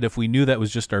that if we knew that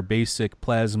was just our basic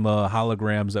plasma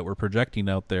holograms that we're projecting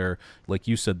out there, like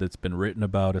you said, that's been written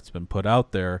about, it's been put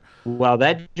out there. Well,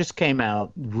 that just came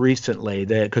out recently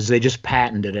because they just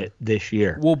patented it this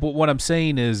year. Well, but what I'm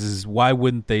saying is why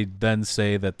wouldn't they then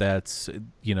say that that's,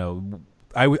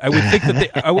 I would think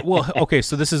that okay,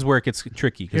 so this is where it gets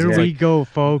tricky. Here we go,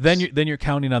 folks. Then you're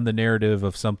counting on the narrative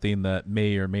of something that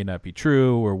may or may not be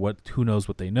true, or who knows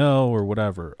what they know, or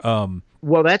whatever.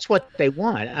 Well, that's what they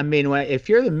want. I mean, if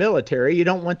you're the military, you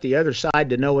don't want the other side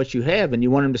to know what you have, and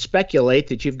you want them to speculate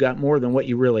that you've got more than what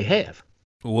you really have.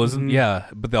 But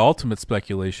the ultimate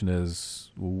speculation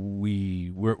is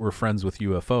we're friends with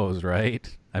UFOs,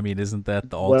 right? I mean, isn't that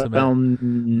the ultimate? Well,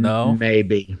 no,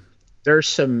 maybe.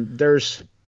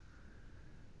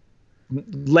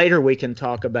 Later we can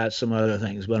talk about some other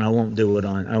things, but I won't do it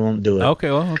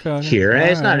okay. here. And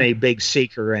it's not any big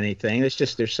secret or anything. It's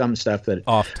just there's some stuff that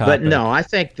off topic. But no, I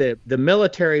think the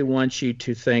military wants you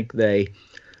to think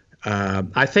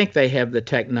I think they have the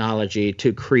technology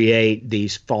to create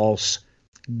these false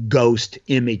ghost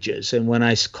images. And when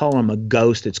I call them a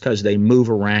ghost, it's because they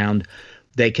move around.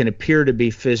 They can appear to be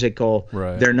physical.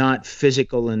 Right. They're not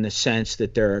physical in the sense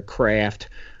that they're a craft.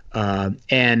 But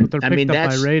they're picked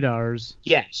up by radars.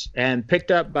 Yes, and picked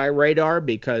up by radar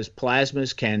because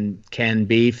plasmas can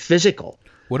be physical.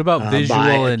 What about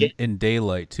visual in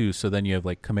daylight too? So then you have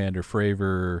like Commander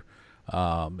Fravor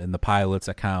and the pilot's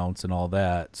accounts and all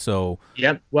that. So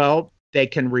yep. Well, they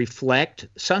can reflect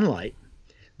sunlight.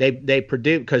 They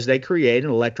produce because they create an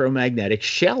electromagnetic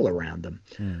shell around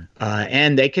them,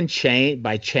 and they can change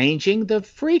by changing the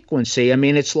frequency. I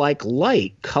mean, it's like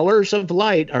light. Colors of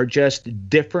light are just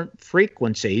different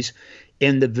frequencies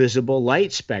in the visible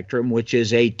light spectrum, which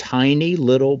is a tiny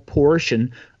little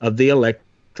portion of the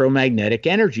electromagnetic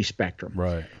energy spectrum.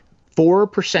 Right.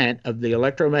 4% of the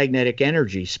electromagnetic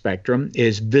energy spectrum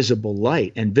is visible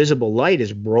light, and visible light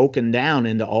is broken down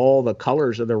into all the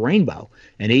colors of the rainbow,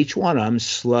 and each one of them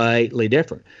slightly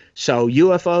different. So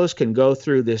UFOs can go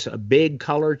through a big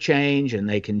color change, and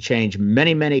they can change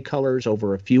many, many colors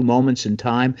over a few moments in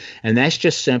time, and that's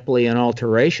just simply an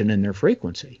alteration in their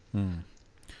frequency.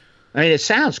 I mean, it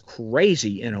sounds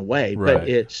crazy in a way, right. But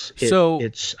it's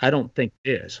I don't think it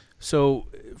is. So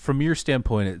from your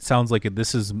standpoint, it sounds like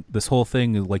this whole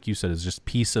thing, like you said, is just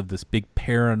piece of this big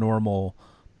paranormal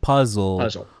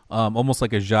puzzle. Almost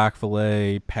like a Jacques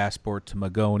Vallée Passport to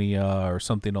Magonia or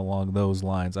something along those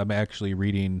lines. I'm actually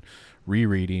rereading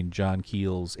John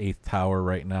Keel's Eighth Tower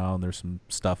right now, and there's some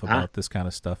stuff about this kind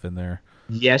of stuff in there.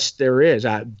 Yes, there is.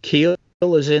 Keel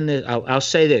is in this. I'll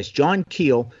say this. John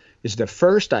Keel is the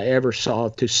first I ever saw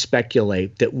to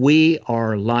speculate that we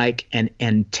are like an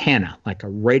antenna, like a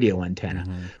radio antenna.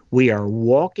 Mm-hmm. We are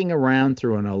walking around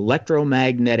through an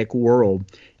electromagnetic world,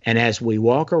 and as we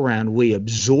walk around, we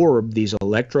absorb these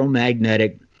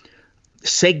electromagnetic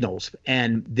signals,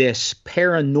 and this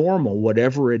paranormal,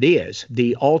 whatever it is,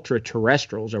 the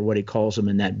ultra-terrestrials are what he calls them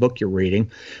in that book you're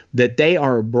reading, that they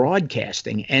are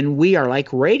broadcasting, and we are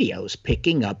like radios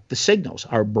picking up the signals.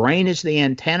 Our brain is the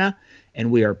antenna, and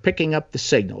we are picking up the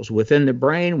signals. Within the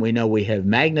brain, we know we have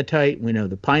magnetite. We know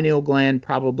the pineal gland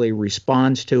probably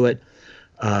responds to it.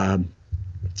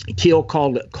 Keel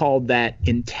called that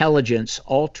intelligence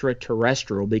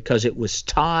ultra-terrestrial because it was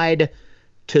tied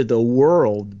to the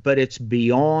world, but it's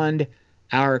beyond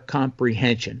our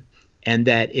comprehension, and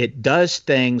that it does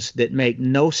things that make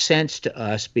no sense to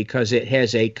us because it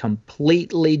has a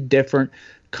completely different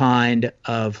kind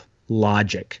of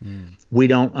logic. We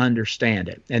don't understand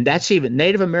it. And that's even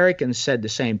Native Americans said the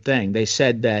same thing. They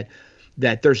said that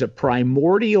there's a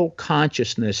primordial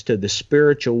consciousness to the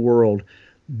spiritual world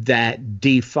that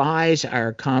defies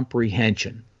our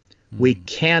comprehension. We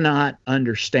cannot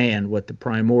understand what the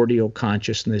primordial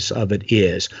consciousness of it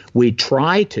is. We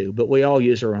try to, but we all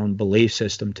use our own belief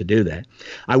system to do that.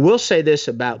 I will say this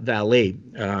about Vallée.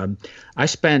 I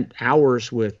spent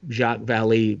hours with Jacques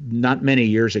Vallée not many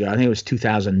years ago. I think it was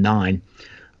 2009.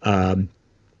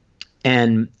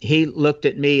 And he looked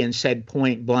at me and said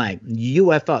point blank,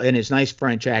 UFO, in his nice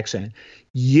French accent,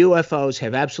 UFOs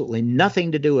have absolutely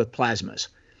nothing to do with plasmas.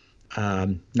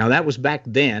 Now, that was back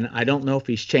then. I don't know if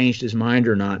he's changed his mind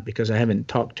or not because I haven't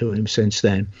talked to him since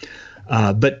then.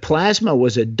 But plasma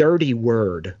was a dirty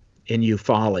word in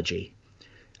ufology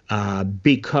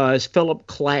because Philip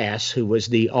Klass, who was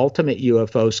the ultimate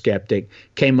UFO skeptic,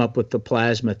 came up with the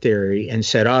plasma theory and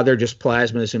said, they're just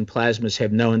plasmas, and plasmas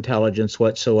have no intelligence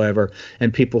whatsoever,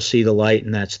 and people see the light,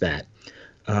 and that's that.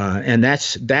 And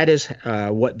that is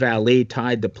what Vallée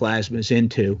tied the plasmas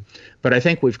into. But I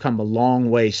think we've come a long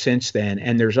way since then,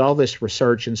 and there's all this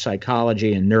research in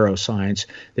psychology and neuroscience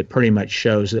that pretty much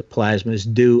shows that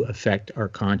plasmas do affect our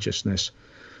consciousness.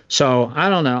 So I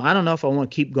don't know. I don't know if I want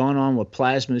to keep going on with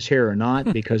plasmas here or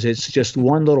not, because it's just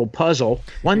one little puzzle,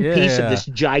 piece of this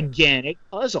gigantic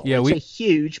puzzle. Yeah, it's a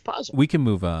huge puzzle. We can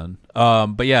move on.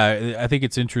 But yeah, I think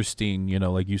it's interesting.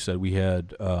 Like you said, we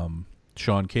had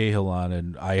Sean Cahill on,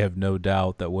 and I have no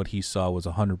doubt that what he saw was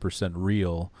 100%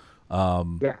 real.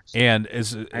 Yes. And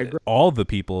as all the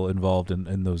people involved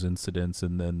in those incidents,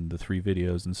 and then the 3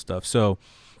 videos and stuff. So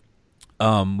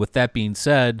with that being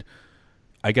said,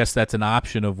 I guess that's an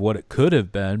option of what it could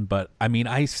have been. But I mean,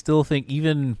 I still think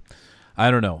I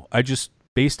don't know. I just,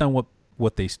 based on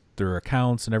what their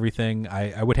accounts and everything,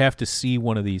 I would have to see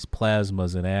one of these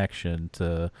plasmas in action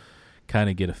to kind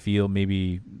of get a feel.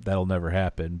 Maybe that'll never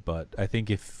happen, but I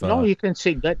think if no, you can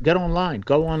see, get online,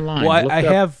 go online. Well, I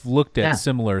have looked at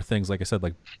similar things, like I said,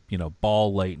 like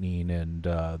ball lightning and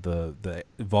the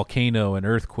volcano and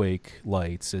earthquake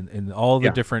lights and all the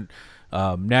different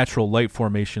natural light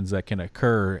formations that can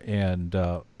occur. And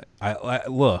I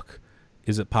look,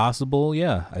 is it possible?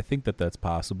 Yeah, I think that's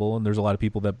possible. And there's a lot of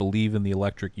people that believe in the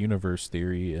electric universe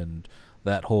theory and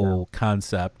that whole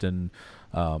concept. And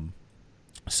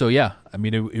so, yeah, I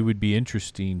mean, it would be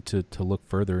interesting to look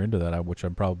further into that, which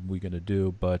I'm probably going to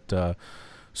do. But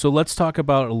so let's talk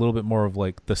about a little bit more of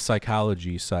like the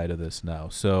psychology side of this now.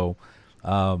 So,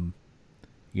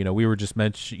 we were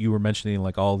just you were mentioning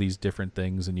like all these different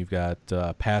things, and you've got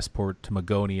Passport to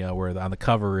Magonia, where on the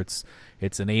cover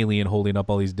it's an alien holding up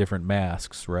all these different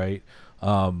masks, right?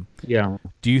 Yeah.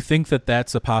 Do you think that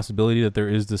that's a possibility, that there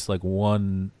is this like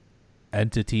one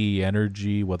entity,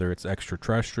 energy, whether it's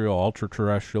extraterrestrial,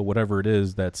 ultra-terrestrial, whatever it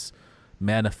is, that's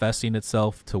manifesting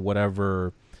itself to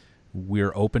whatever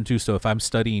we're open to? So if I'm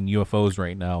studying UFOs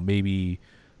right now, maybe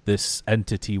this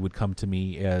entity would come to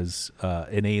me as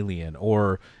an alien,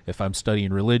 or if I'm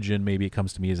studying religion, maybe it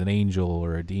comes to me as an angel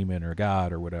or a demon or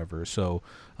God or whatever. So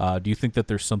do you think that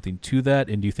there's something to that,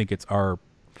 and do you think it's our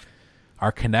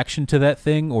connection to that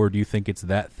thing, or do you think it's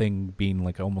that thing being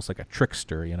like almost like a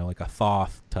trickster, like a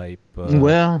Thoth type?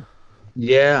 Well,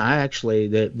 yeah, I actually,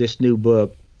 this new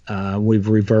book, we've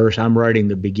reversed. I'm writing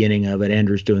the beginning of it.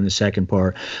 Andrew's doing the second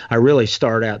part. I really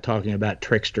start out talking about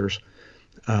tricksters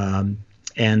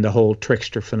and the whole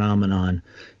trickster phenomenon.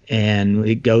 And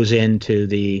it goes into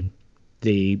the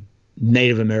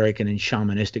Native American and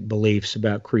shamanistic beliefs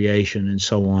about creation and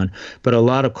so on. But a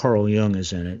lot of Carl Jung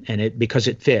is in it, and because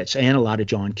it fits, and a lot of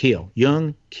John Keel.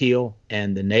 Jung, Keel,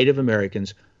 and the Native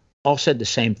Americans all said the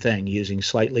same thing using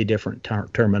slightly different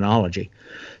terminology.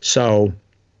 So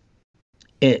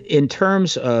in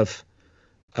terms of,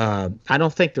 I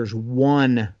don't think there's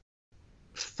one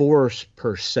force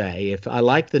per se. If I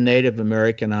like the Native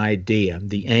American idea,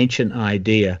 the ancient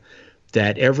idea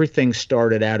that everything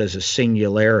started out as a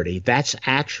singularity, that's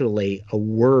actually a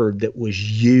word that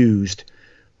was used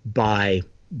by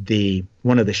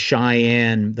one of the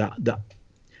Cheyenne,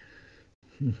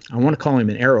 I want to call him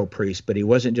an arrow priest, but he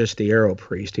wasn't just the arrow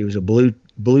priest. He was a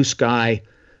blue sky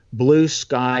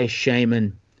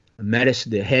shaman,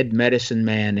 the head medicine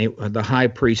man, the high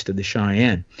priest of the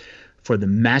Cheyenne, for the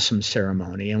Massam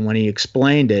ceremony. And when he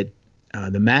explained it,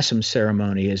 the Massam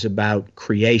ceremony is about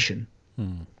creation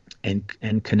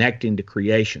and connecting to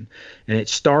creation. And it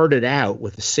started out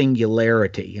with a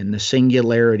singularity, and the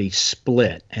singularity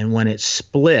split. And when it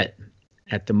split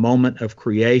at the moment of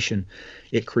creation,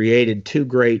 it created two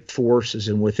great forces.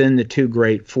 And within the two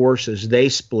great forces, they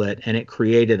split, and it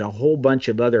created a whole bunch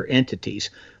of other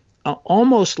entities.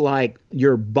 Almost like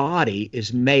your body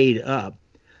is made up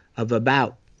of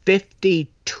about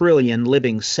 50 trillion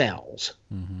living cells.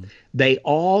 Mm-hmm. They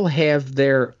all have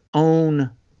their own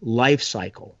life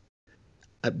cycle.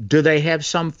 Do they have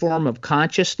some form of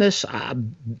consciousness?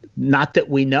 Not that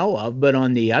we know of, but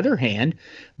on the other hand,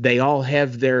 they all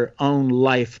have their own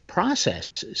life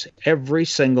processes. Every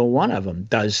single one of them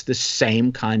does the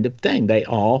same kind of thing. They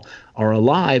all are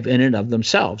alive in and of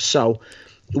themselves. So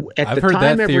I've heard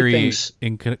that theory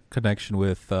in connection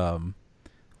with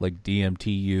like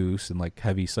DMT use and like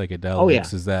heavy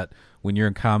psychedelics, is that when you're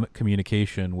in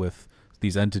communication with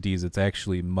these entities, it's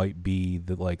actually might be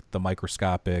the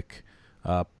microscopic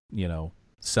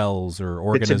cells or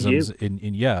organisms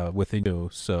within you.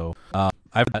 So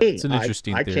it's an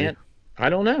interesting theory. I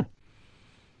don't know.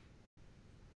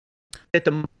 At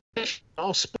the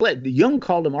all split. Jung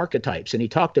called them archetypes, and he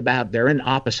talked about they're in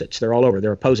opposites. They're all over.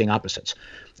 They're opposing opposites.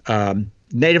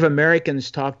 Native Americans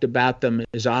talked about them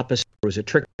as opposites. There was a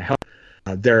trick.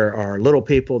 There are little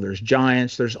people. There's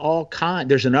giants. There's all kind.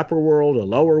 There's an upper world, a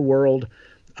lower world.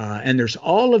 And there's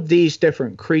all of these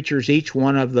different creatures. Each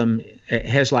one of them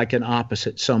has like an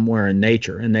opposite somewhere in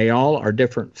nature, and they all are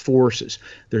different forces.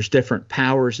 There's different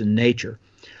powers in nature.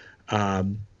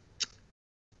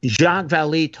 Jacques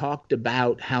Vallée talked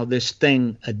about how this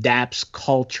thing adapts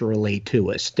culturally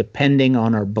to us, depending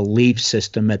on our belief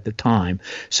system at the time.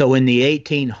 So in the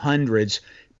 1800s,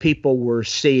 people were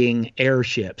seeing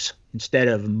airships. Instead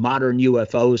of modern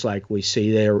UFOs like we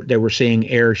see, they were seeing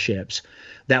airships.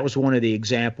 That was one of the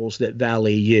examples that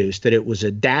Vallée used, that it was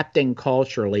adapting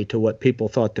culturally to what people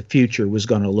thought the future was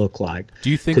going to look like. Do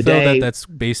you think, though, that that's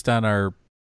based on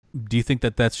do you think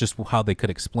that that's just how they could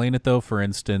explain it, though? For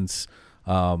instance,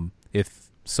 if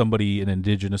an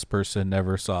indigenous person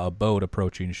never saw a boat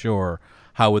approaching shore,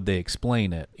 how would they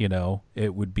explain it?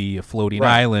 It would be a floating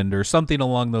island or something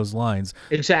along those lines.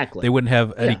 Exactly. They wouldn't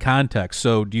have any context.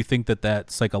 So do you think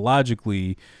that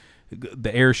psychologically,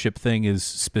 the airship thing is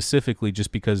specifically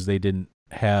just because they didn't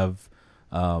have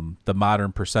the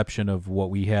modern perception of what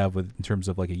we have in terms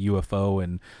of like a UFO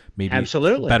and maybe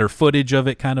better footage of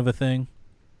it, kind of a thing?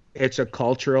 It's a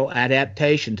cultural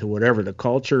adaptation to whatever the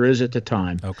culture is at the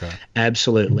time. Okay.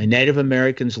 Absolutely. Native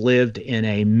Americans lived in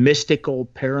a mystical,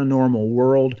 paranormal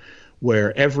world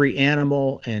where every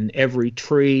animal and every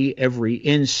tree, every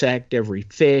insect, every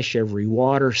fish, every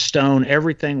water, stone,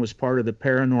 everything was part of the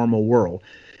paranormal world.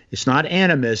 It's not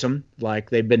animism, like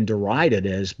they've been derided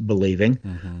as believing,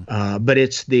 but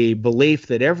it's the belief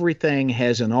that everything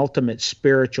has an ultimate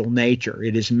spiritual nature.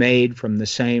 It is made from the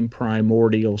same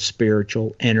primordial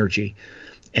spiritual energy,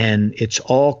 and it's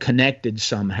all connected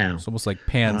somehow. It's almost like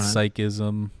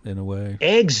panpsychism in a way.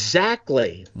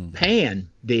 Exactly. Pan,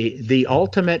 the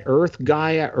ultimate Earth,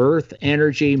 Gaia, Earth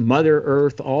energy, Mother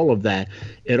Earth, all of that,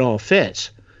 it all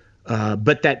fits.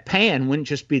 But that pan wouldn't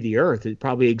just be the Earth. It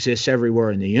probably exists everywhere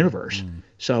in the universe.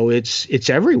 So it's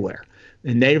everywhere.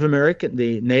 The Native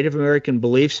American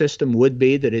belief system would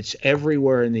be that it's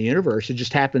everywhere in the universe. It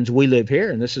just happens we live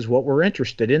here, and this is what we're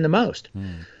interested in the most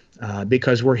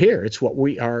because we're here. It's what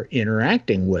we are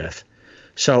interacting with.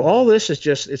 So all this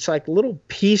is it's like little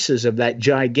pieces of that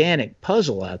gigantic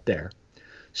puzzle out there.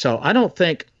 So I don't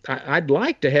think I'd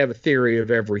like to have a theory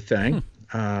of everything.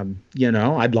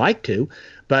 I'd like to,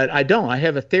 but I don't. I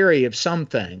have a theory of some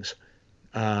things.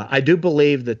 I do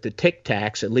believe that the Tic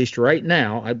Tacs, at least right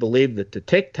now, I believe that the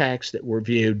Tic Tacs that were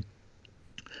viewed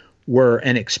were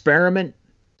an experiment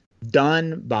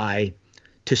done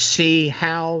to see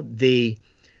how the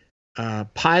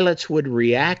pilots would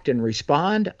react and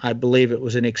respond. I believe it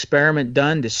was an experiment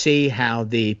done to see how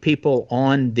the people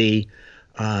on the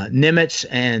Nimitz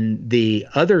and the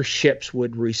other ships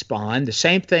would respond. The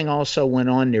same thing also went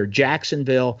on near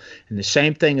Jacksonville, and the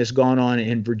same thing has gone on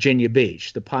in Virginia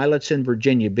Beach. The pilots in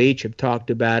Virginia Beach have talked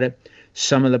about it.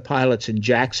 Some of the pilots in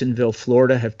Jacksonville,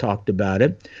 Florida have talked about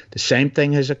it. The same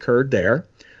thing has occurred there.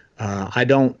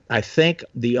 I think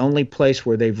the only place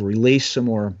where they've released some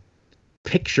more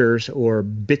pictures or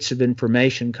bits of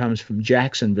information comes from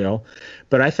Jacksonville.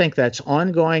 But I think that's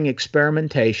ongoing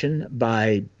experimentation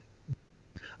by,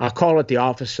 I'll call it the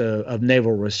Office of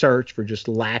Naval Research for just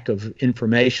lack of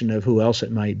information of who else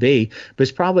it might be. But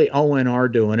it's probably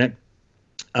ONR doing it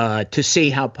to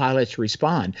see how pilots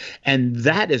respond. And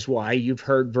that is why you've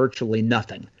heard virtually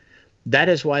nothing. That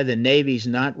is why the Navy's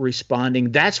not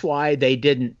responding. That's why they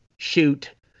didn't shoot.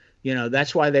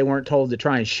 That's why they weren't told to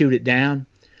try and shoot it down.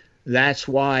 That's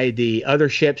why the other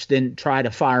ships didn't try to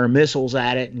fire missiles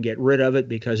at it and get rid of it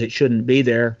because it shouldn't be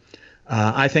there.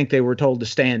 I think they were told to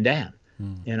stand down.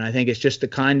 And I think it's just the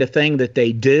kind of thing that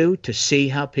they do to see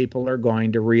how people are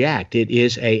going to react. It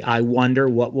is I wonder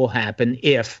what will happen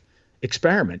if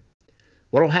experiment.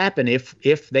 What will happen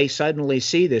if they suddenly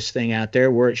see this thing out there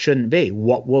where it shouldn't be?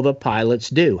 What will the pilots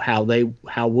do? How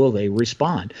will they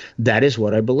respond? That is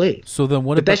what I believe. So then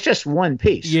what? But that's just one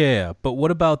piece. Yeah, but what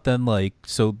about then?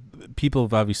 So people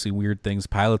have obviously weird things.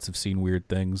 Pilots have seen weird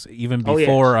things even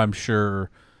before. I'm sure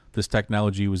this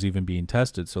technology was even being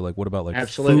tested. So what about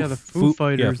absolutely the Foo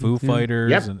Fighters? Foo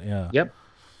Fighters. Yep. And Yep.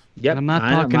 I'm not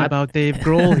talking about Dave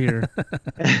Grohl here.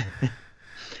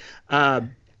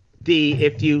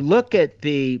 If you look at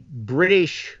the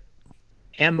British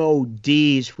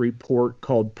MOD's report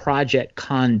called Project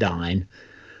Condign,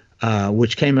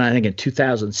 which came out, I think, in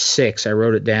 2006. I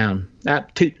wrote it down.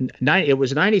 It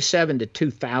was 97 to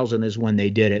 2000 is when they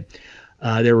did it.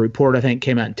 Their report, I think,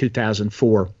 came out in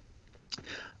 2004.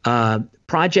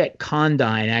 Project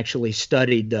Condign actually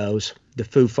studied the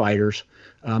Foo Fighters.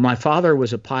 My father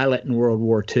was a pilot in World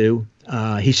War II.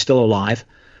 He's still alive.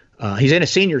 He's in a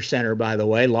senior center, by the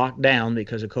way, locked down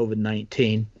because of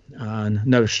COVID-19.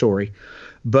 Another story.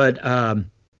 But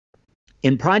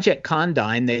in Project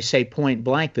Condign, they say point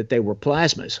blank that they were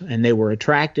plasmas, and they were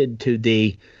attracted to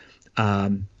the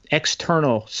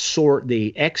external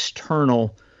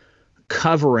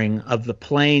covering of the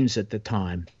planes at the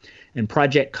time. And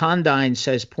Project Condign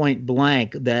says point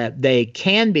blank that they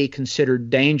can be considered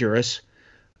dangerous.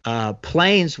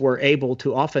 Planes were able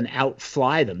to often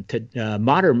outfly them.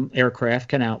 Modern aircraft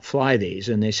can outfly these,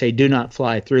 and they say do not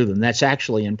fly through them. That's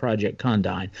actually in Project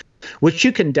Condign, which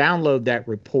you can download that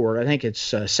report. I think it's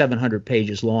 700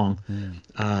 pages long.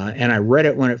 And I read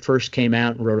it when it first came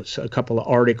out and wrote a couple of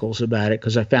articles about it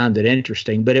because I found it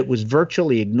interesting. But it was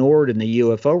virtually ignored in the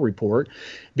UFO report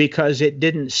because it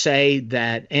didn't say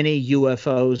that any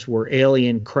UFOs were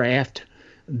alien craft,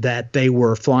 that they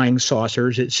were flying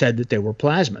saucers. It said that they were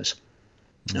plasmas.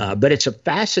 But it's a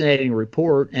fascinating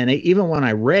report. And even when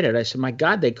I read it, I said, my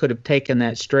God, they could have taken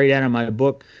that straight out of my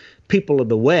book, People of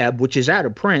the Web, which is out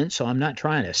of print, so I'm not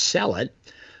trying to sell it.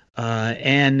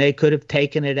 And they could have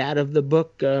taken it out of the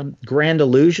book Grand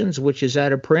Illusions, which is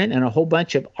out of print, and a whole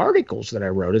bunch of articles that I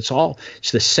wrote.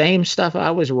 It's the same stuff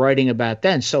I was writing about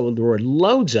then. So there were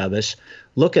loads of us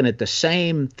looking at the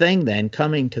same thing then,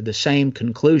 coming to the same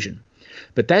conclusion.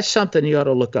 But that's something you ought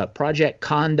to look up. Project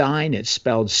Condign, it's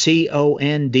spelled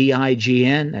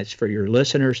Condign. That's for your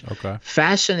listeners. Okay.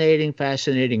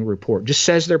 Fascinating report. Just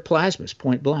says they're plasmas,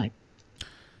 point blank.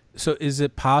 So is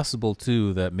it possible,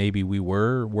 too, that maybe we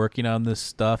were working on this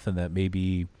stuff and that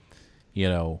maybe,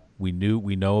 we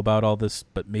know about all this,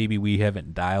 but maybe we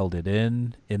haven't dialed it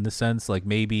in the sense,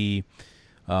 maybe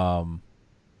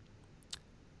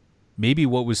maybe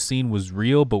what was seen was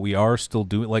real, but we are still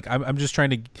doing I'm just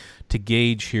trying to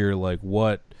gauge here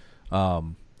what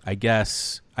I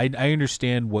guess I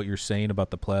understand what you're saying about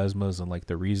the plasmas and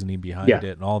the reasoning behind it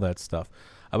and all that stuff.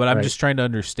 But I'm just trying to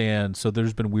understand. So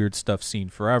there's been weird stuff seen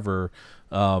forever.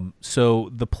 So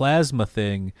the plasma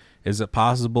thing, is it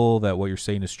possible that what you're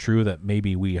saying is true, that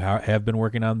maybe we have been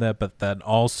working on that, but then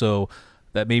also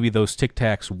that maybe those Tic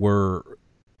Tacs were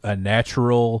a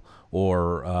natural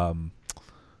or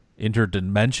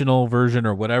interdimensional version,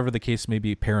 or whatever the case may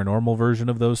be, paranormal version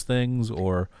of those things,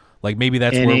 or maybe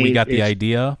that's where we got the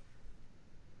idea?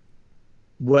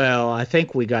 Well, I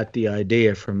think we got the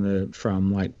idea from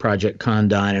Project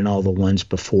Condign and all the ones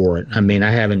before it. I mean,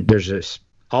 there's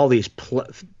all these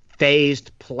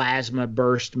phased plasma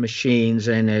burst machines,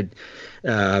 and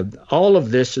all of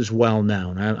this is well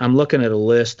known. I'm looking at a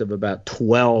list of about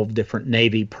 12 different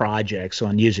Navy projects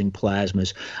on using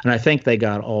plasmas, and I think they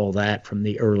got all that from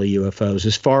the early UFOs.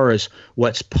 As far as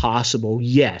what's possible,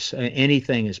 yes,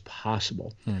 anything is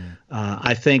possible.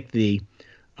 I think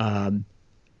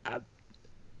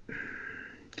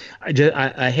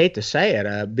I hate to say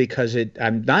it because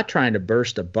I'm not trying to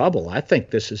burst a bubble. I think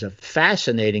this is a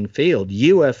fascinating field.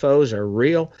 UFOs are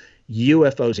real.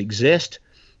 UFOs exist.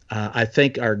 I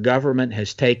think our government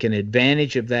has taken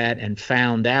advantage of that and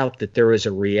found out that there is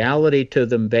a reality to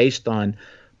them based on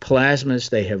plasmas.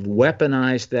 They have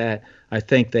weaponized that. I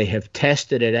think they have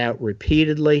tested it out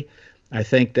repeatedly. I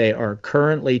think they are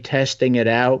currently testing it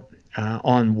out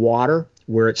on water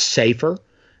where it's safer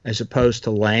as opposed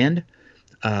to land.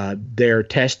 They're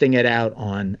testing it out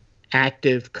on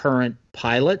active current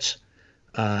pilots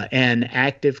and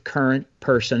active current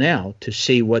personnel to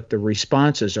see what the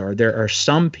responses are. There are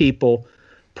some people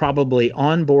probably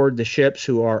on board the ships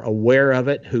who are aware of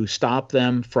it, who stop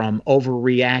them from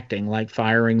overreacting, like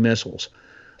firing missiles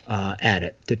at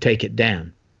it to take it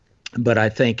down. But I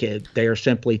think they are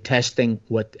simply testing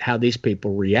how these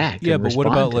people react. Yeah, and but what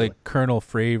respond about to like it. Colonel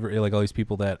Fravor, like all these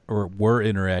people that were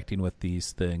interacting with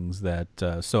these things that,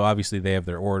 so obviously they have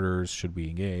their orders, should we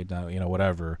engage,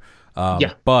 whatever.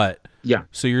 Yeah. But, Yeah.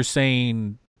 so you're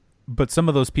saying, but some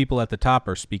of those people at the top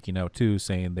are speaking out too,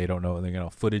 saying they don't know,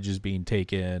 footage is being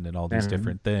taken and all these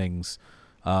different things.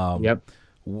 Yep.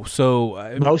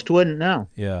 So Most wouldn't know.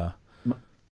 Yeah.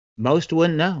 Most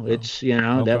wouldn't know. It's,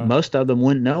 Okay. that most of them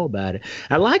wouldn't know about it.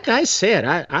 And like I said,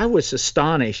 I was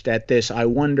astonished at this I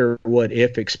wonder what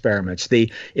if experiments.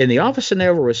 In the Office of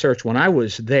Naval Research, when I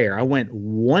was there, I went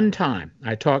one time.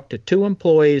 I talked to 2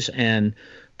 employees, and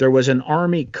there was an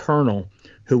Army colonel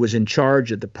who was in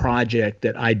charge of the project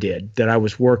that I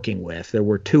was working with. There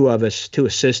were 2 of us, 2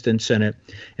 assistants in it,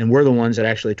 and we're the ones that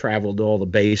actually traveled to all the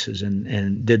bases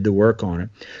and did the work on it.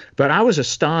 But I was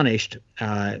astonished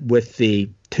with the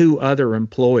 2 other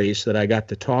employees that I got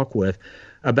to talk with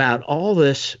about all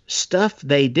this stuff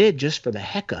they did just for the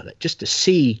heck of it, just to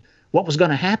see what was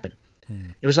going to happen.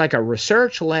 It was like a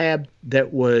research lab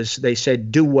they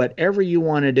said, do whatever you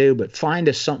want to do, but find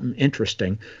us something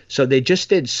interesting. So they just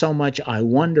did so much I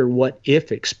wonder what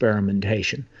if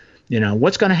experimentation.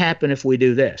 What's going to happen if we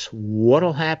do this?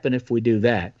 What'll happen if we do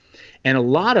that? And a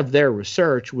lot of their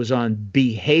research was on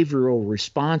behavioral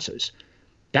responses.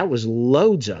 That was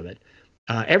loads of it.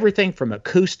 Everything from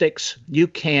acoustics. You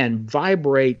can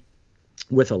vibrate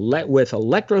with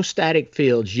electrostatic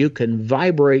fields. You can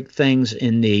vibrate things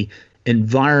in the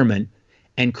environment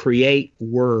and create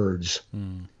words.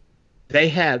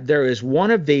 There is one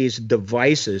of these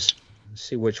devices, let's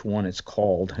see which one it's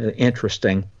called,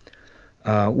 interesting,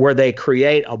 where they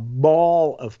create a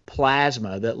ball of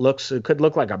plasma that could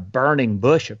look like a burning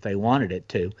bush if they wanted it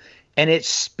to, and it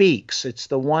speaks. It's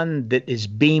the one that is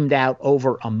beamed out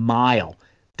over a mile.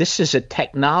 This is a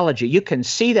technology. You can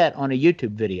see that on a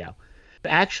YouTube video.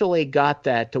 Actually got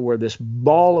that to where this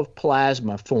ball of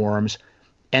plasma forms,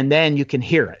 and then you can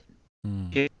hear it.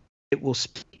 It will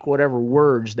speak whatever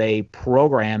words they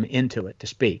program into it to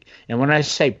speak. And when I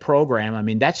say program, I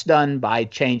mean that's done by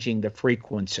changing the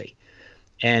frequency.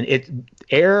 And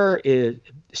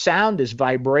sound is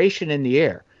vibration in the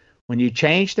air. When you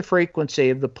change the frequency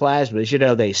of the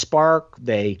plasmas, they spark,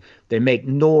 they make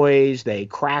noise, they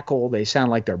crackle, they sound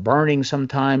like they're burning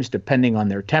sometimes, depending on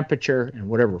their temperature and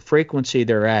whatever frequency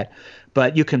they're at.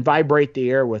 But you can vibrate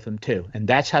the air with them too, and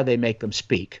that's how they make them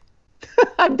speak.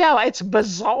 No, it's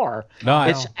bizarre. No,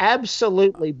 it's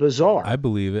absolutely bizarre. I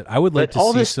believe it. I would like to see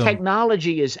all this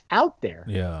technology is out there.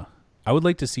 Yeah, I would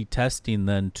like to see testing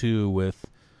then too with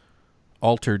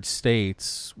altered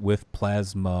states with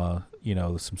plasma.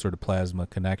 Some sort of plasma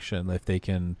connection. If they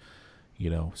can,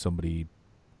 somebody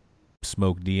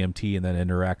smoke DMT and then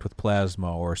interact with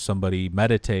plasma, or somebody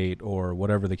meditate, or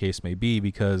whatever the case may be,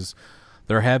 because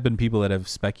there have been people that have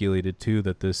speculated too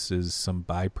that this is some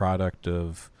byproduct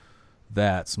of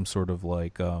that, some sort of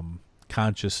like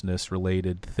consciousness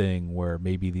related thing where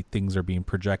maybe the things are being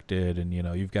projected, and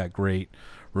you've got great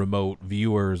remote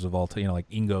viewers of all like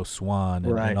Ingo Swann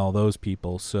and all those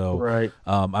people. So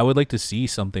I would like to see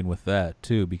something with that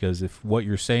too, because if what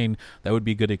you're saying, that would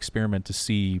be a good experiment to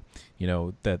see,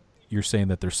 that you're saying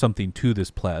that there's something to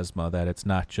this plasma, that it's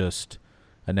not just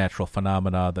a natural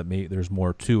phenomena, that there's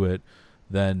more to it,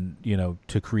 than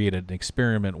to create an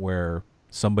experiment where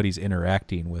somebody's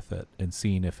interacting with it and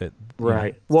seeing if it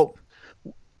Well,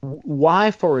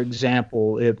 why, for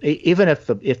example, if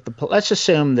let's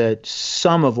assume that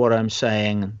some of what I'm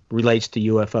saying relates to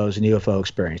UFOs and UFO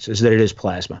experiences, that it is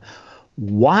plasma.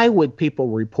 Why would people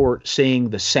report seeing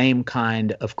the same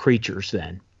kind of creatures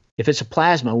then? If it's a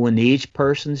plasma, when each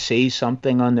person sees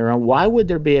something on their own, why would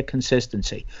there be a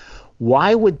consistency?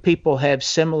 Why would people have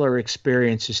similar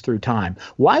experiences through time?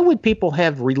 Why would people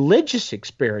have religious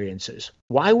experiences?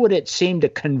 Why would it seem to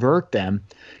convert them?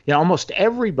 Almost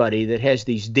everybody that has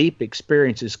these deep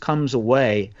experiences comes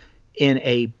away in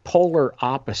a polar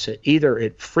opposite. Either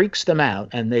it freaks them out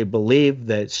and they believe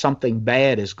that something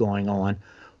bad is going on,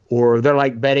 or they're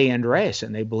like Betty Andreas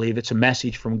and they believe it's a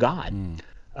message from God.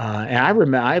 And I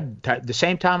remember the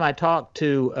same time I talked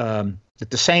to at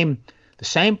the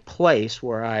same place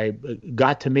where I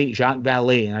got to meet Jacques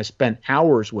Vallée, and I spent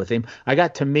hours with him. I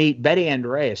got to meet Betty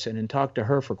Andreasen and talk to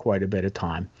her for quite a bit of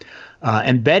time.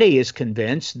 And Betty is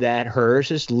convinced that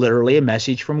hers is literally a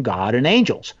message from God and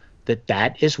angels,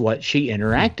 that is what she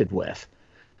interacted with.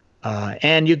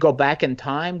 And you go back in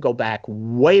time, go back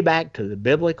way back to the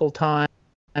biblical time.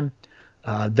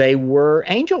 They were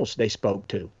angels they spoke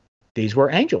to. These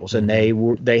were angels, and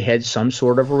they had some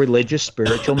sort of a religious,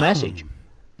 spiritual message.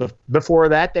 Before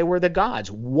that, they were the gods.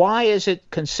 Why is it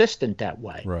consistent that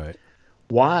way? Right.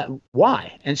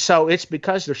 Why? And so it's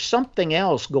because there's something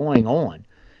else going on.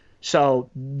 So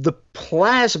the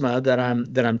plasma that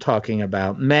I'm talking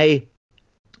about may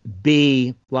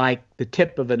be like the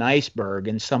tip of an iceberg,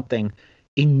 and something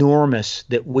enormous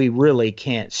that we really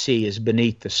can't see is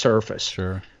beneath the surface.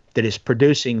 Sure. That is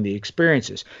producing the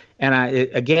experiences. And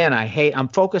I'm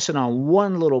focusing on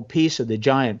one little piece of the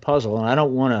giant puzzle, and I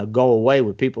don't want to go away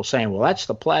with people saying, well, that's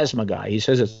the plasma guy. He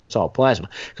says it's all plasma,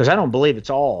 because I don't believe it's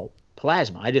all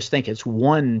plasma. I just think it's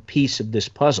one piece of this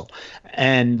puzzle.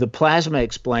 And the plasma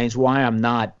explains why I'm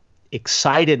not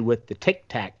excited with the Tic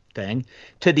Tac thing,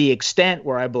 to the extent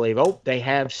where I believe, they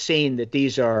have seen that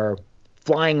these are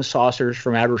flying saucers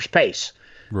from outer space.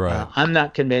 Right. I'm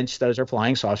not convinced those are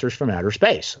flying saucers from outer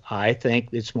space. I think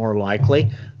it's more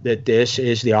likely that this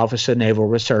is the Office of Naval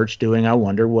Research doing a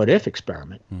wonder what if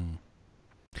experiment.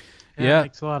 Yeah,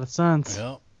 makes a lot of sense.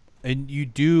 Yeah. And you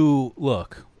do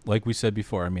look, like we said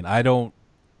before, I mean, I don't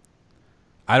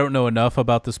know enough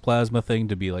about this plasma thing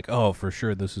to be like, oh, for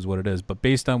sure this is what it is. But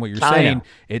based on what you're saying,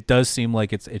 it does seem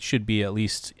like it should be at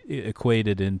least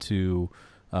equated into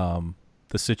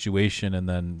the situation, and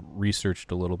then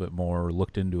researched a little bit more, or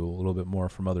looked into a little bit more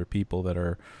from other people that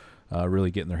are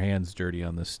really getting their hands dirty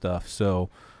on this stuff. So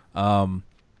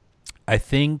I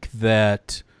think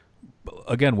that,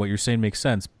 again, what you're saying makes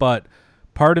sense. But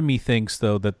part of me thinks,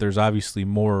 though, that there's obviously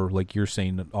more, like you're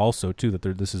saying also, too, that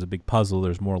this is a big puzzle.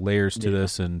 There's more layers to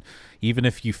this. And even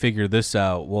if you figure this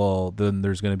out, well, then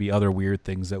there's going to be other weird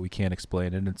things that we can't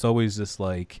explain. And it's always this,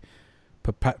 like,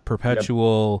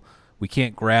 perpetual... Yep. We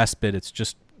can't grasp it. It's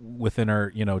just within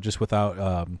our, just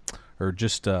without, or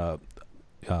just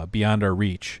beyond our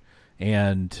reach.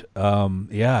 And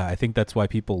I think that's why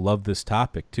people love this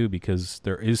topic too, because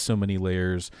there is so many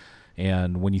layers.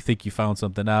 And when you think you found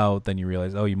something out, then you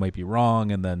realize, you might be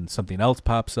wrong, and then something else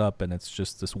pops up, and it's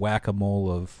just this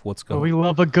whack-a-mole of what's going on. We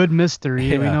love a good mystery.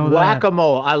 Yeah. We know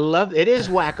whack-a-mole. I love it. Is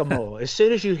whack-a-mole. As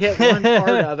soon as you hit one part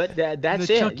of it, that's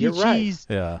it. You're right.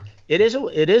 Yeah. It is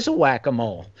a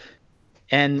whack-a-mole.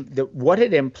 And what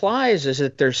it implies is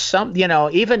that there's some,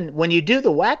 even when you do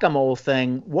the whack-a-mole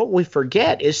thing, what we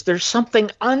forget is there's something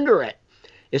under it.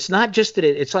 It's not just that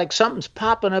it's like something's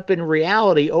popping up in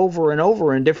reality over and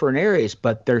over in different areas,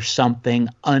 but there's something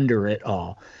under it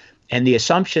all. And the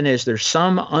assumption is there's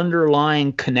some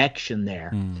underlying connection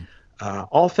there.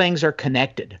 All things are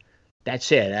connected.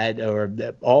 That's it.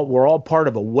 We're all part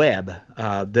of a web.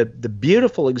 The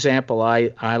beautiful example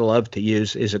I love to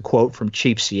use is a quote from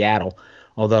Chief Seattle,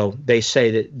 although they say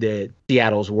that the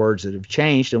Seattle's words that have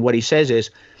changed. And what he says is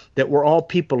that we're all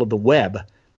people of the web.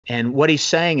 And what he's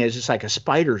saying is it's like a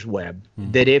spider's web,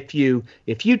 that if you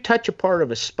touch a part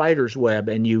of a spider's web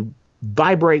and you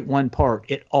vibrate one part,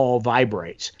 it all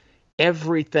vibrates.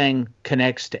 Everything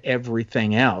connects to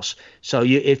everything else. So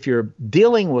if you're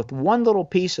dealing with one little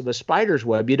piece of a spider's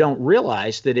web, you don't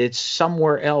realize that it's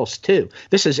somewhere else too.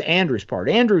 This is Andrew's part.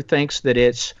 Andrew thinks that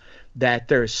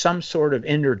there's some sort of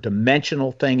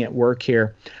interdimensional thing at work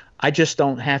here. I just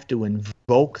don't have to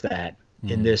invoke that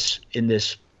in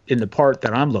the part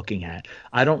that I'm looking at.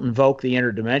 I don't invoke the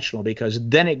interdimensional, because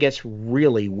then it gets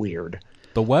really weird.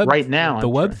 The web right now. The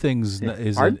web thing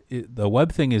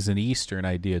is an Eastern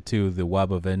idea too. The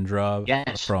web of Indra,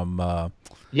 from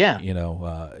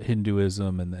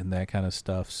Hinduism and that kind of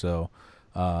stuff. So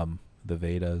the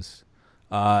Vedas.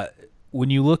 When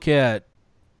you look at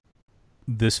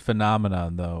this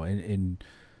phenomenon, though, and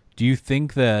do you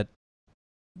think that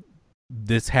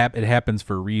it happens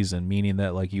for a reason? Meaning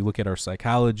that, like, you look at our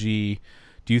psychology.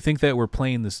 Do you think that we're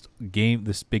playing this game,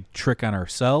 this big trick on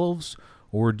ourselves?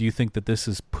 Or do you think that this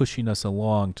is pushing us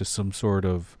along to some sort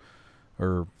of,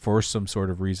 or for some sort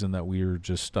of reason that we're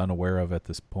just unaware of at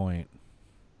this point?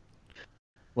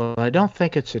 Well, I don't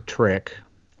think it's a trick.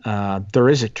 There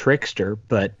is a trickster,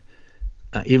 but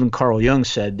even Carl Jung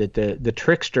said that the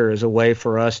trickster is a way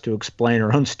for us to explain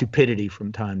our own stupidity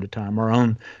from time to time, our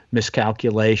own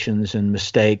miscalculations and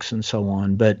mistakes and so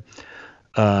on. But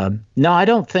no, I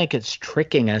don't think it's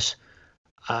tricking us.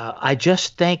 I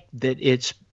just think that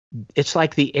it's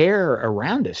like the air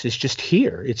around us. It's just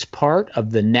here. It's part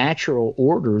of the natural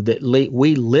order that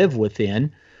we live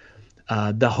within.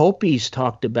 The Hopis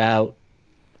talked about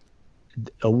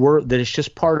a world that is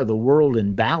just part of the world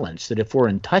in balance, that if we're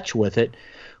in touch with it,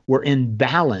 we're in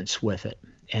balance with it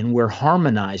and we're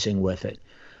harmonizing with it.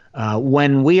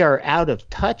 When we are out of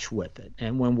touch with it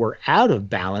and when we're out of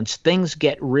balance, things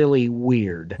get really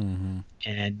weird. Mm-hmm.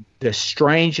 And the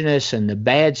strangeness and the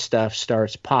bad stuff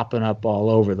starts popping up all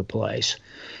over the place.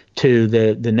 To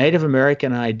the Native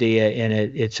American idea in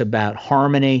it, it's about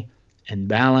harmony and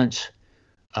balance.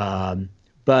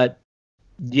 But,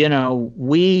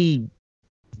 we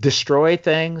destroy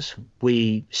things.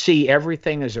 We see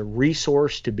everything as a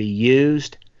resource to be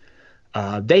used.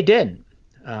 They didn't.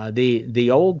 The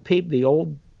old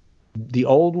people, the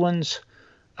old ones,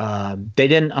 they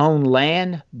didn't own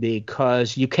land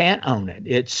because you can't own it.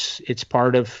 It's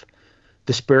part of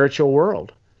the spiritual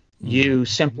world. You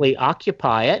simply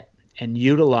occupy it and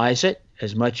utilize it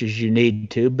as much as you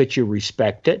need to, but you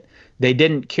respect it. They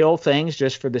didn't kill things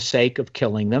just for the sake of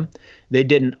killing them. They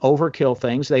didn't overkill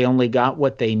things. They only got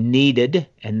what they needed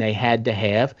and they had to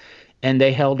have, and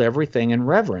they held everything in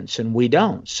reverence, and we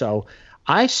don't. So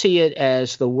I see it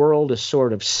as the world is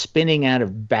sort of spinning out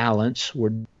of balance.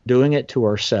 We're doing it to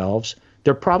ourselves.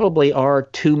 There probably are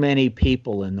too many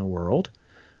people in the world.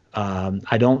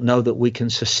 I don't know that we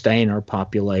can sustain our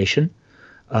population.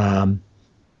 And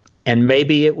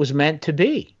maybe it was meant to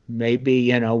be.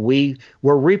 Maybe,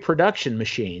 we're reproduction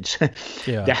machines.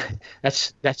 Yeah.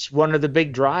 That's one of the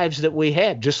big drives that we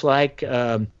have, just like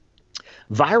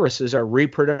viruses are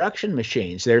reproduction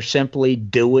machines. They're simply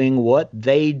doing what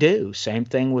they do. Same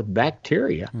thing with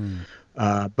bacteria.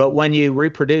 But when you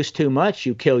reproduce too much,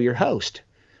 you kill your host.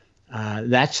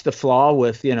 That's the flaw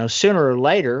with, sooner or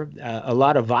later, a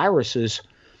lot of viruses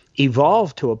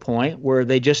evolve to a point where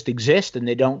they just exist and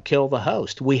they don't kill the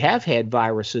host. We have had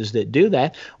viruses that do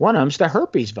that. One of them's the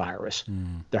herpes virus.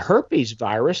 The herpes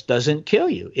virus doesn't kill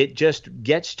you. It just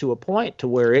gets to a point to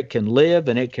where it can live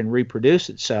and it can reproduce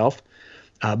itself,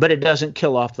 but it doesn't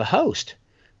kill off the host.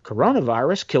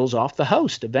 Coronavirus kills off the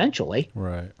host eventually.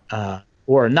 Right.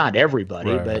 Or not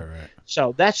everybody, but right.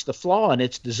 So that's the flaw in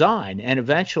its design. And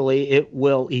eventually it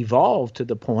will evolve to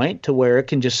the point to where it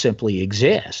can just simply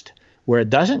exist, where it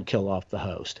doesn't kill off the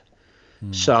host.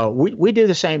 So we do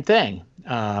the same thing.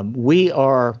 We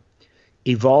are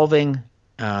evolving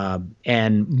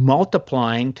and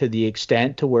multiplying to the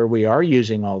extent to where we are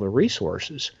using all the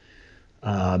resources.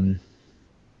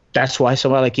 That's why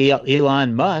somebody like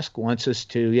Elon Musk wants us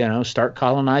to, start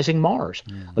colonizing Mars.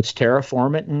 Let's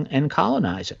terraform it and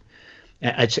colonize it.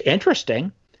 It's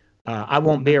interesting. I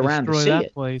won't be around to see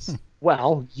it. Place.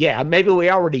 Well, yeah, maybe we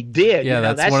already did.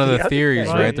 Yeah, that's one of the theories,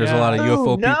 thing. right? There's a lot of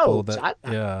UFO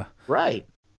people right.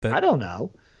 I don't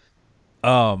know.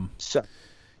 So,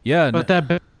 yeah. But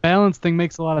that balance thing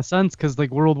makes a lot of sense because,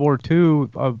 like, World War II,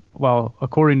 well,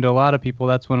 according to a lot of people,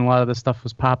 that's when a lot of this stuff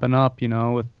was popping up,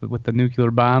 with the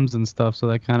nuclear bombs and stuff. So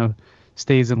that kind of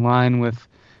stays in line with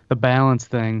the balance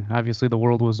thing. Obviously, the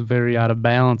world was very out of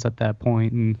balance at that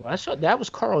point. And that was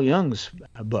Carl Jung's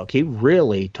book. He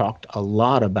really talked a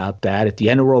lot about that. At the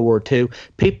end of World War II,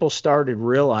 people started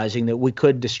realizing that we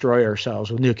could destroy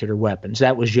ourselves with nuclear weapons.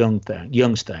 That was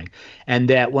Jung's thing. And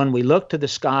that when we look to the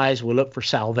skies, we look for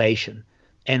salvation.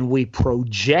 And we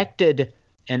projected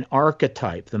an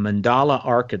archetype, the mandala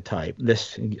archetype.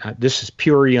 This is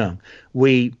pure Jung.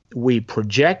 We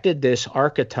projected this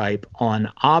archetype on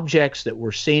objects that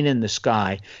were seen in the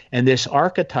sky, and this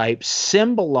archetype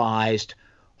symbolized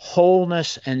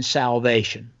wholeness and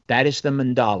salvation. That is the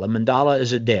mandala. Mandala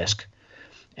is a disc.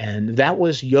 And that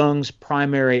was Jung's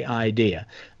primary idea,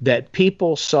 that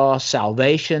people saw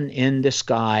salvation in the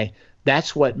sky.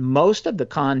 That's what most of the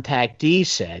contactees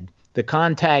said. The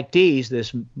contactees,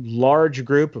 this large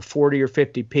group of 40 or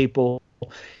 50 people,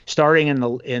 starting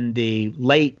in the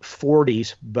late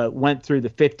 40s, but went through the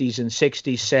 50s and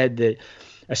 60s, said that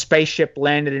a spaceship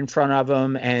landed in front of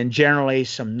them, and generally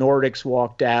some Nordics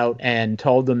walked out and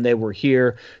told them they were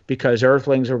here because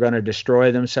Earthlings were going to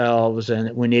destroy themselves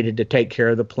and we needed to take care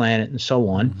of the planet and so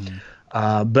on.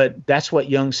 But that's what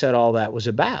Jung said all that was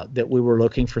about, that we were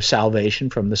looking for salvation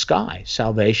from the sky,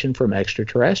 salvation from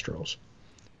extraterrestrials.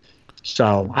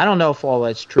 So I don't know if all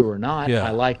that's true or not. Yeah.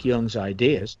 I like Jung's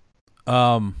ideas.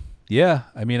 Yeah.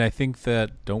 I mean, I think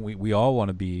that we all want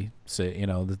to be,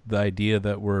 the idea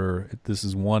that this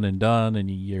is one and done, and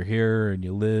you're here and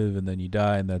you live and then you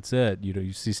die and that's it.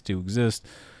 You cease to exist.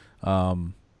 I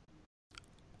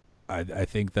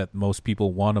think that most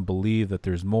people want to believe that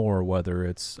there's more, whether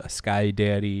it's a sky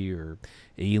daddy or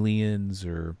aliens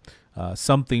or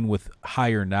something with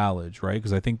higher knowledge, right?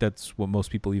 Because I think that's what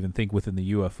most people even think within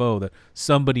the UFO, that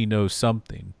somebody knows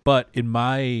something. But in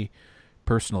my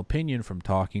personal opinion, from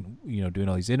talking, doing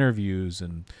all these interviews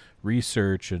and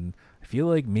research, and I feel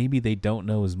like maybe they don't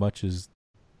know as much as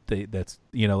that's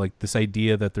like this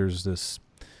idea that there's this,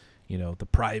 the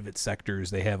private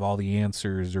sectors, they have all the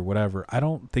answers or whatever. I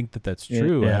don't think that that's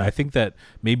true. Yeah. I think that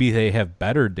maybe they have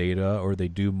better data, or they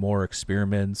do more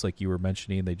experiments, like you were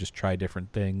mentioning. They just try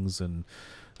different things and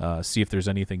see if there's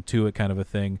anything to it, kind of a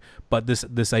thing. But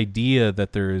this idea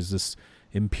that there is this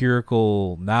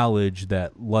empirical knowledge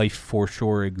that life for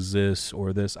sure exists,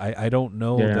 or this, I don't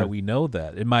know that we know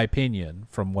that, in my opinion,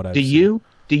 from what I've seen.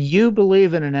 Do you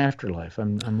believe in an afterlife?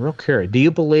 I'm real curious. Do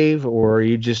you believe, or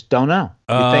you just don't know?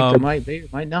 You think there might be,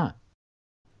 might not?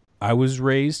 I was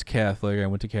raised Catholic. I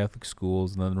went to Catholic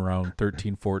schools, and then around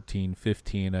 13, 14,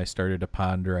 15, I started to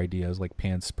ponder ideas like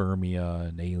panspermia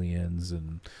and aliens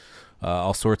and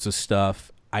all sorts of stuff.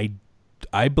 I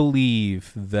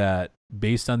believe that,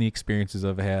 based on the experiences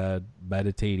I've had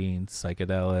meditating,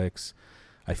 psychedelics,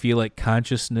 I feel like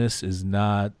consciousness is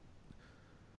not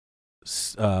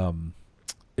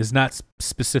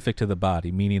specific to the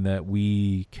body, meaning that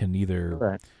we can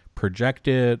either project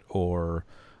it, or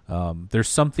there's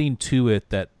something to it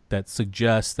that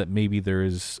suggests that maybe there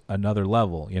is another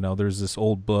level. There's this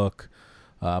old book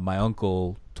my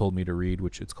uncle told me to read,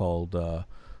 which it's called,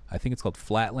 I think it's called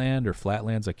Flatland or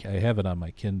Flatlands. I have it on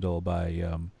my Kindle by,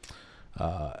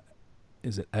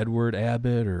 is it Edward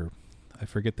Abbott, or I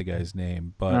forget the guy's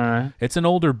name, but it's an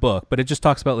older book, but it just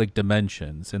talks about like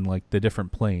dimensions and like the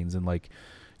different planes, and like,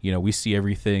 we see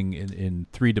everything in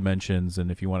 3 dimensions,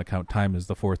 and if you want to count time as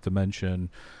the 4th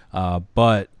dimension,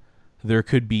 but there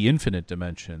could be infinite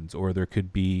dimensions, or there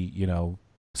could be,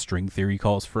 string theory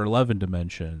calls for 11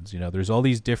 dimensions. There's all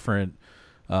these different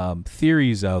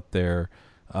theories out there,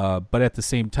 but at the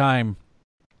same time,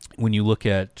 when you look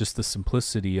at just the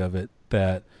simplicity of it,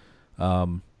 that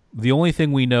the only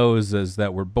thing we know is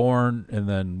that we're born and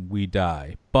then we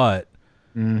die. But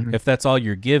if that's all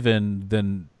you're given,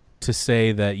 then to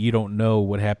say that you don't know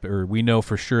what happened, or we know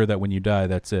for sure that when you die,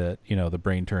 that's it, the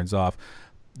brain turns off.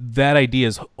 That idea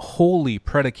is wholly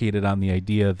predicated on the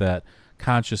idea that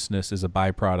consciousness is a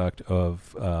byproduct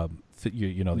of,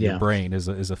 your brain is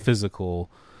a physical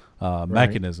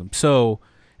mechanism. So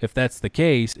if that's the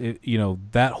case,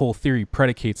 that whole theory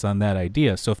predicates on that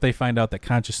idea. So if they find out that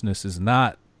consciousness is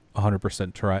not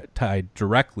 100% tied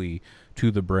directly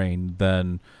to the brain,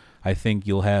 then I think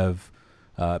you'll have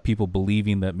people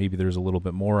believing that maybe there's a little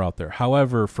bit more out there.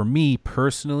 However, for me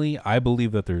personally, I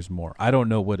believe that there's more. I don't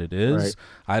know what it is. Right.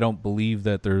 I don't believe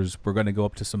that we're going to go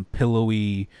up to some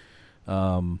pillowy,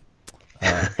 pillowy,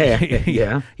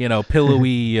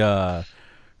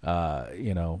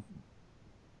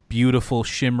 beautiful,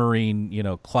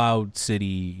 shimmering, cloud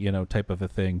city, type of a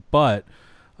thing. But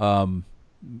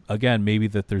again, maybe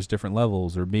that there's different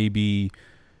levels, or maybe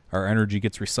our energy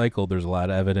gets recycled. There's a lot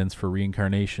of evidence for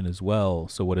reincarnation as well.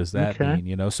 So what does that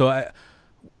mean? So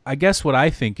I guess what I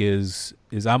think is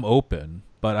I'm open,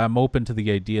 but I'm open to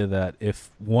the idea that if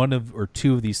one of or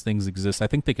two of these things exist, I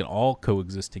think they can all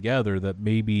coexist together. That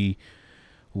maybe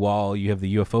while you have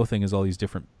the UFO thing as all these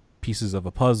different pieces of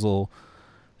a puzzle,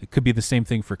 it could be the same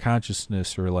thing for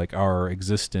consciousness, or like our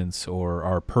existence or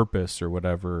our purpose or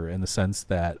whatever, in the sense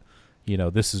that,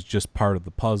 this is just part of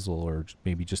the puzzle, or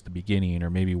maybe just the beginning, or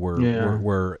maybe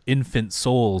we're infant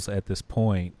souls at this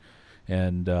point,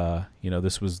 and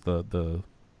this was the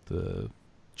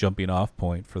jumping off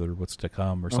point for what's to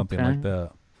come, or something like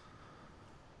that.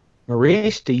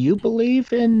 Maurice, do you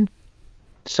believe in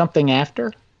something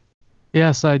after?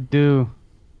 Yes, I do.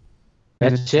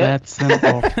 That's it? That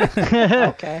simple.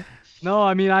 Okay. No,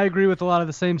 I mean, I agree with a lot of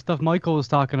the same stuff Michael was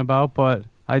talking about, but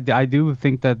I do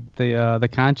think that the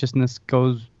consciousness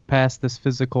goes past this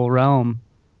physical realm.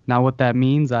 Now, what that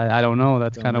means, I don't know.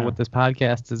 That's kind of what this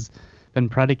podcast has been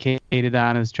predicated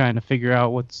on, is trying to figure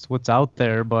out what's out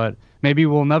there. But maybe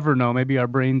we'll never know. Maybe our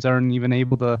brains aren't even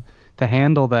able to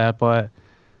handle that. But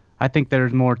I think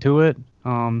there's more to it.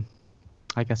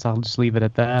 I guess I'll just leave it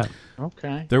at that.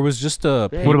 Okay. There was just a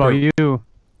paper. What about you?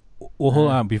 Well,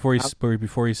 hold on. Before he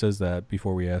says that,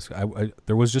 before we ask,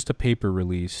 there was just a paper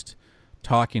released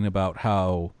talking about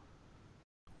how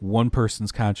one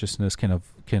person's consciousness can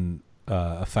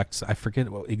affect. I forget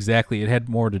exactly. It had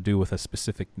more to do with a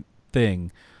specific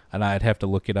thing, and I'd have to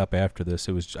look it up after this.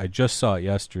 I just saw it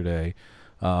yesterday.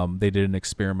 They did an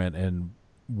experiment, and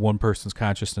one person's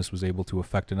consciousness was able to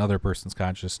affect another person's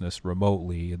consciousness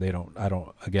remotely. I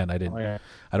don't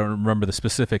remember the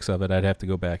specifics of it. I'd have to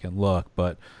go back and look.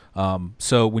 But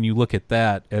so when you look at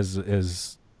that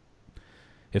as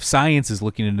if science is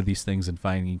looking into these things and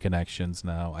finding connections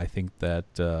now, I think that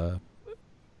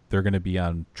they're going to be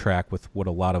on track with what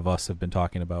a lot of us have been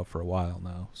talking about for a while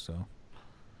now. So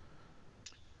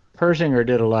Persinger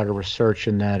did a lot of research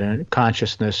in that, and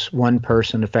consciousness, one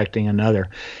person affecting another.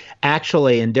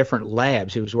 Actually, in different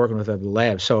labs, he was working with other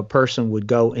labs. So a person would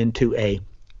go into a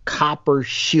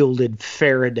copper-shielded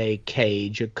Faraday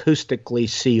cage, acoustically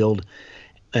sealed,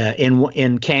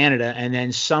 in Canada, and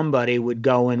then somebody would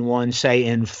go in one, say,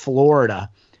 in Florida,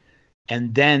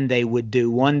 and then they would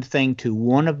do one thing to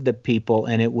one of the people,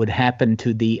 and it would happen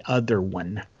to the other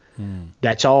one.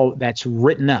 That's all. That's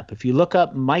written up. If you look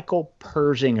up Michael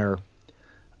Persinger,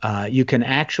 you can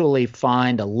actually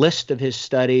find a list of his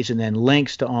studies and then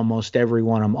links to almost every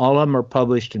one of them. All of them are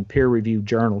published in peer-reviewed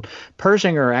journals.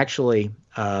 Persinger actually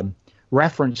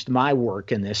referenced my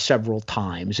work in this several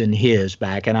times in his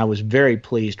back, and I was very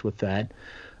pleased with that.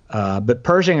 But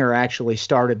Persinger actually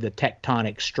started the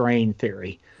tectonic strain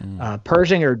theory.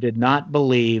 Persinger did not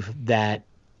believe that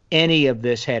any of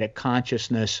this had a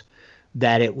consciousness,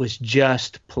 that it was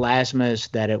just plasmas,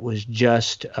 that it was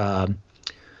just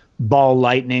ball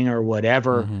lightning or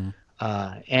whatever,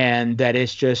 and that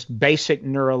it's just basic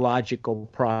neurological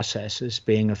processes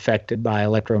being affected by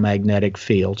electromagnetic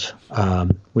fields,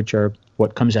 which are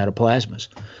what comes out of plasmas.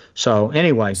 So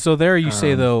anyway. So there you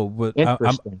say, though,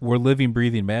 we're living,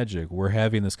 breathing magic. We're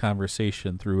having this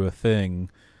conversation through a thing,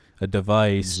 a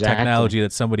device, technology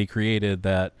that somebody created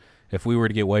that if we were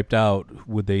to get wiped out,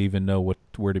 would they even know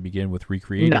where to begin with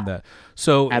recreating that?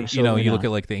 So, absolutely you look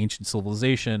at like the ancient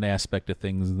civilization aspect of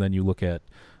things, and then you look at,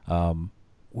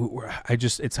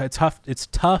 it's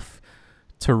tough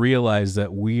to realize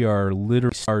that we are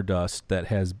literally stardust that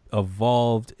has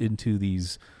evolved into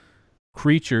these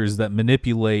creatures that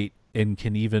manipulate and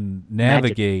can even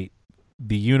navigate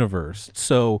the universe.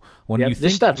 So when you think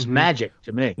this stuff's magic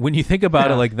to me, when you think about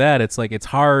it like that, it's like it's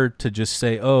hard to just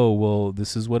say, oh well,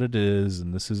 this is what it is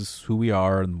and this is who we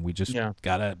are and we just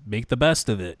gotta make the best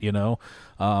of it, and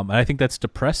I think that's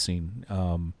depressing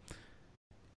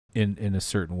in a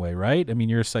certain way, right? I mean,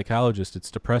 you're a psychologist. It's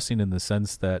depressing in the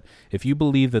sense that if you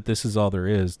believe that this is all there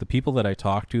is, the people that I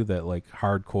talk to that like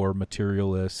hardcore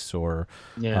materialists or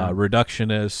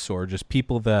reductionists or just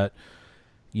people that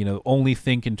only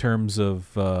think in terms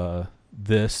of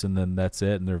this and then that's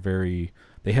it, and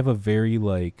they have a very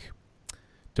like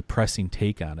depressing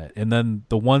take on it. And then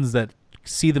the ones that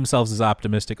see themselves as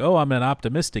optimistic, oh, I'm an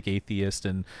optimistic atheist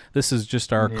and this is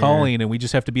just our calling and we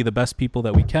just have to be the best people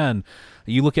that we can.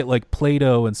 You look at like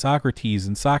Plato and Socrates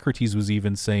was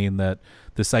even saying that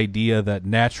this idea that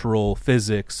natural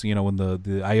physics, when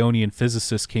the Ionian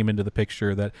physicists came into the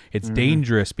picture, that it's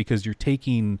dangerous because you're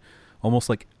taking almost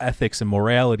like ethics and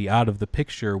morality out of the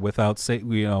picture without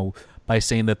by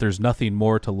saying that there's nothing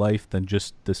more to life than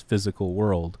just this physical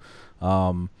world.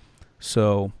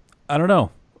 So I don't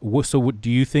know. So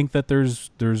do you think that there's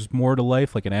more to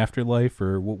life, like an afterlife,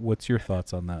 or what's your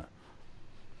thoughts on that?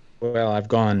 Well,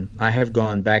 I have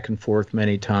gone back and forth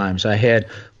many times. I had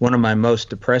one of my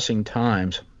most depressing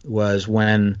times was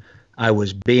when it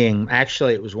was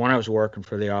when I was working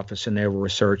for the Office of Naval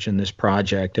Research in this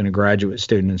project and a graduate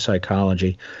student in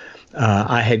psychology.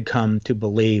 I had come to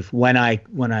believe, when I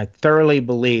thoroughly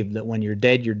believed that when you're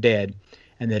dead, you're dead,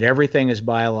 and that everything is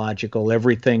biological,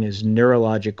 everything is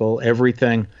neurological,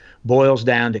 everything boils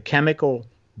down to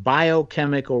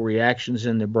biochemical reactions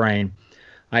in the brain.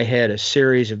 I had a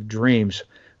series of dreams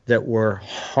that were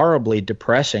horribly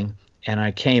depressing, and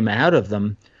I came out of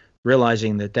them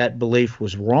realizing that belief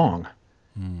was wrong,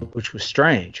 which was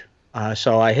strange.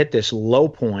 So I hit this low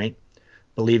point,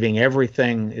 believing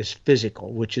everything is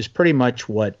physical, which is pretty much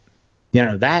what,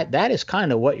 that is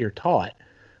kind of what you're taught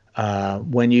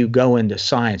when you go into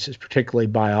sciences, particularly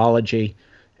biology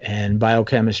and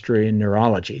biochemistry and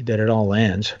neurology, that it all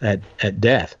ends at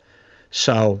death.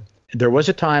 So there was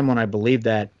a time when I believed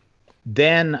that.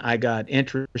 Then I got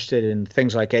interested in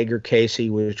things like Edgar Cayce,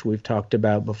 which we've talked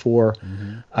about before,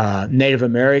 Native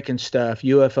American stuff,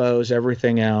 UFOs,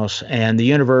 everything else, and the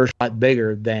universe is a lot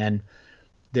bigger than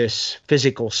this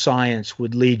physical science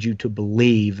would lead you to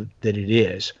believe that it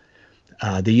is.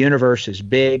 The universe is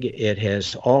big. It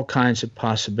has all kinds of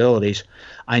possibilities.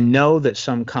 I know that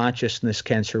some consciousness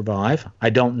can survive. I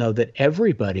don't know that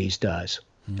everybody's does.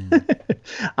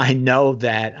 I know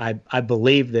that I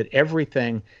believe that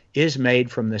everything is made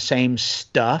from the same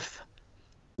stuff,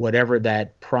 whatever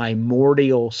that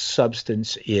primordial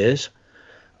substance is.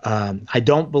 I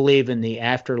don't believe in the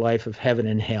afterlife of heaven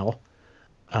and hell.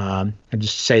 I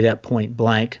just say that point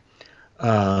blank.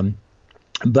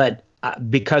 But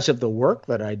because of the work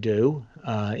that I do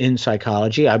in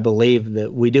psychology, I believe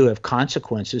that we do have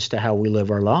consequences to how we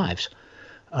live our lives.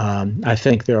 I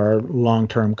think there are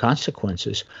long-term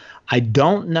consequences. I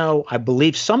don't know. I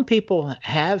believe some people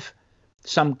have,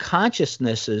 some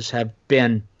consciousnesses have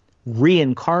been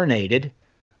reincarnated.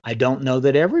 I don't know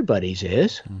that everybody's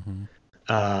is.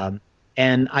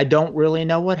 And I don't really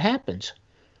know what happens.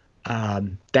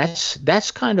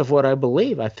 That's kind of what I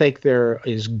believe. I think there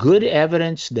is good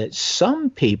evidence that some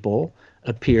people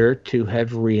appear to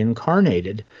have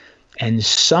reincarnated, and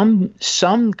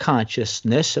some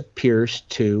consciousness appears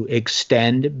to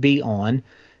extend beyond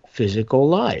physical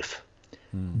life.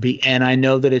 And I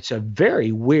know that it's a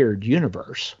very weird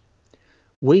universe.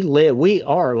 We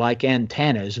are like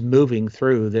antennas moving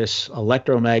through this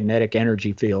electromagnetic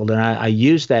energy field, and I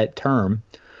use that term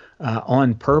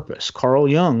on purpose. Carl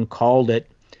Jung called it,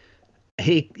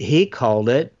 he called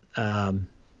it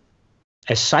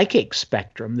a psychic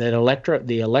spectrum. That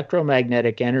the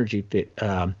electromagnetic energy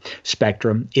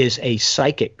spectrum is a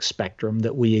psychic spectrum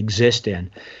that we exist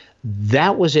in.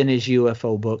 That was in his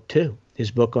UFO book too, his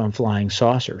book on flying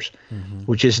saucers,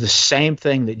 which is the same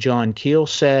thing that John Keel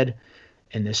said,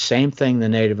 and the same thing the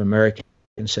Native American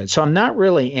said. So I'm not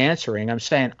really answering. I'm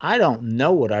saying I don't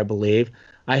know what I believe.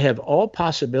 I have all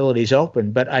possibilities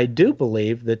open, but I do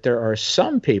believe that there are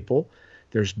some people,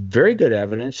 there's very good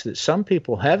evidence that some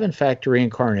people have in fact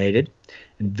reincarnated,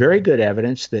 and very good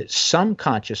evidence that some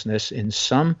consciousness in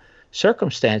some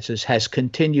circumstances has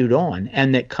continued on,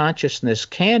 and that consciousness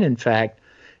can in fact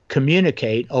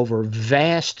communicate over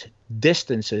vast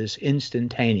distances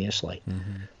instantaneously.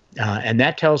 And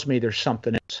that tells me there's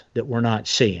something else that we're not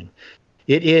seeing.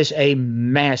 It is a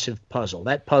massive puzzle.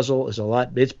 That puzzle is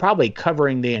it's probably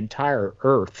covering the entire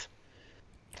Earth.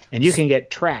 And you can get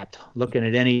trapped looking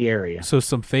at any area. So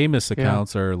some famous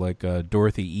accounts are like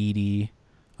Dorothy Eady,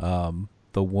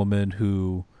 the woman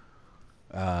who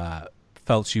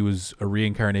felt she was a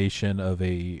reincarnation of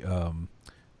a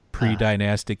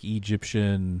pre-dynastic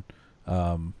Egyptian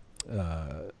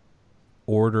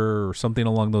order or something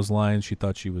along those lines. She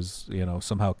thought she was,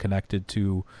 somehow connected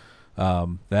to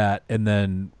that. And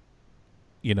then,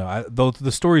 though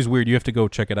the story's weird, you have to go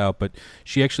check it out, but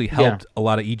she actually helped a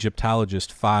lot of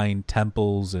Egyptologists find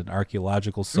temples and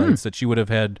archaeological sites that she would have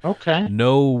had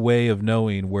no way of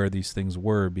knowing where these things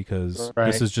were, because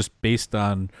this is just based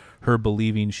on her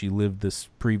believing she lived this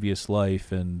previous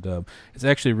life. And it's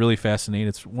actually really fascinating.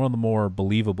 It's one of the more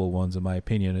believable ones, in my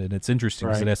opinion. And it's interesting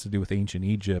because it has to do with ancient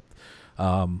Egypt,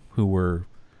 who were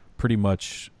pretty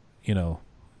much,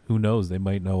 who knows? They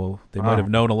might have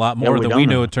known a lot more than we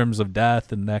know in terms of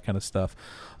death and that kind of stuff.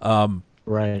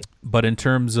 But in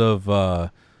terms of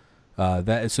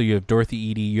that, so you have Dorothy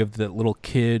Eady, you have that little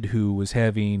kid who was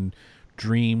having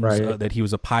dreams that he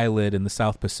was a pilot in the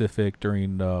South Pacific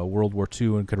during World War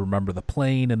II and could remember the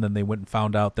plane, and then they went and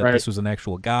found out that this was an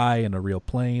actual guy and a real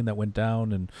plane that went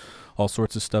down and all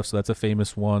sorts of stuff. So that's a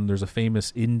famous one. There's a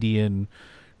famous Indian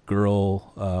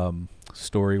girl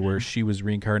story where she was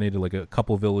reincarnated like a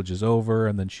couple villages over,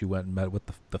 and then she went and met with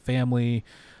the family.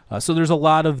 So there's a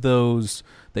lot of those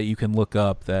that you can look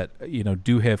up that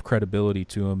do have credibility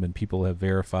to them, and people have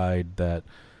verified that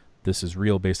this is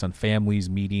real based on families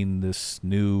meeting this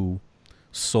new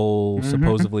soul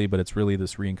supposedly, but it's really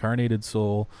this reincarnated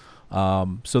soul.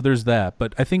 So there's that.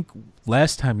 But I think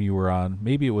last time you were on,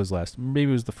 maybe it was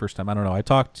the first time, I don't know, I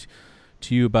talked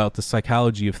to you about the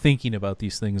psychology of thinking about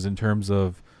these things in terms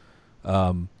of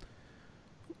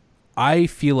I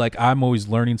feel like I'm always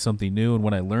learning something new, and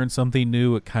when I learn something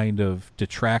new, it kind of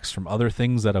detracts from other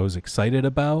things that I was excited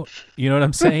about. You know what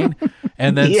I'm saying?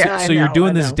 And then so you're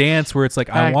doing this dance where it's like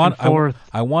I want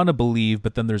to believe,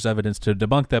 but then there's evidence to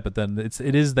debunk that. But then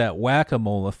it is that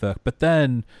whack-a-mole effect. But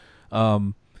then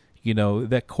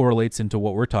that correlates into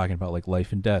what we're talking about, like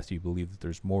life and death. Do you believe that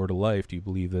there's more to life? Do you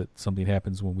believe that something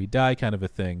happens when we die, kind of a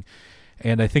thing?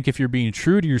 And I think if you're being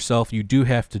true to yourself, you do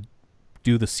have to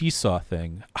do the seesaw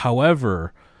thing.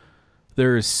 However,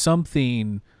 there is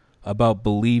something about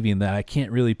believing that I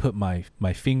can't really put my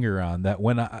finger on, that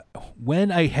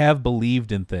when I have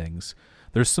believed in things,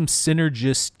 there's some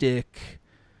synergistic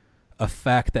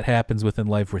effect that happens within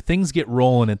life where things get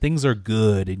rolling and things are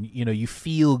good, and you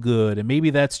feel good, and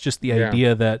maybe that's just the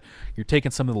idea that you're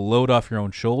taking some of the load off your own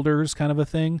shoulders, kind of a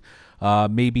thing.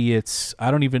 Maybe it's,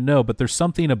 I don't even know, but there's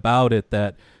something about it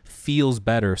that feels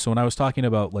better. So when I was talking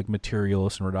about like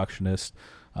materialist and reductionist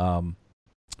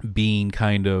being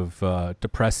kind of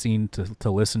depressing to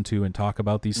listen to and talk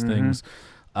about these things,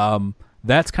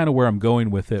 that's kind of where I'm going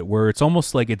with it, where it's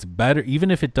almost like it's better, even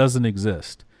if it doesn't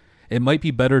exist, it might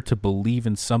be better to believe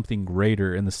in something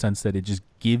greater in the sense that it just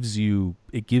gives you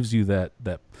that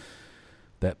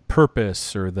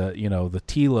purpose, or the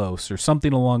telos or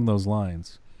something along those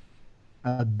lines.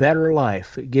 A better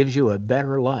life. It gives you a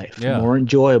better life, Yeah. more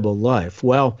enjoyable life.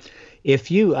 Well,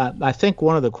 if you, I think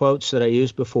one of the quotes that I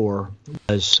used before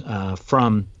was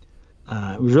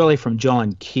really from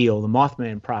John Keel. The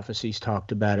Mothman Prophecies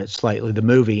talked about it slightly, the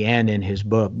movie and in his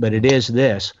book, but it is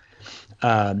this.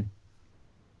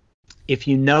 If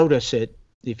you notice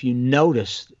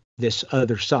this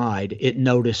other side, it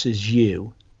notices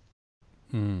you.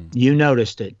 You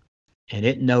noticed it, and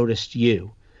it noticed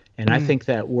you. And I think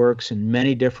that works in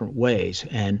many different ways.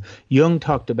 And Jung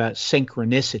talked about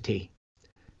synchronicity,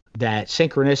 that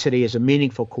synchronicity is a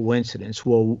meaningful coincidence.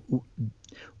 Well,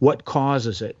 what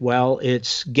causes it? Well,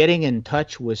 it's getting in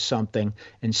touch with something,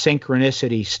 and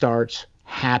synchronicity starts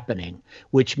happening,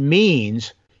 which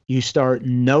means you start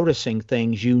noticing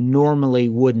things you normally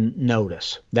wouldn't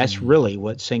notice. That's really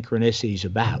what synchronicity is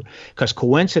about, because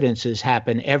coincidences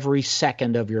happen every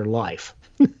second of your life.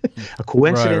 A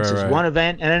coincidence is one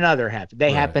event and another happens.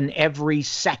 They happen every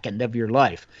second of your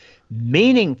life.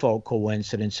 Meaningful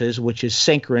coincidences, which is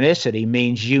synchronicity,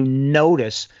 means you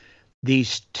notice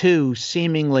these two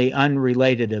seemingly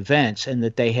unrelated events and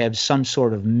that they have some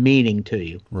sort of meaning to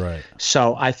you. Right.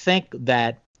 So I think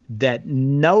that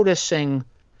noticing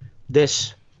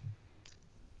this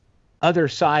other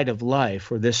side of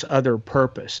life, or this other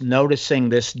purpose, noticing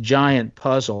this giant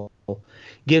puzzle,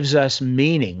 gives us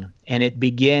meaning, and it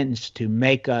begins to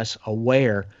make us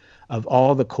aware of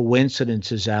all the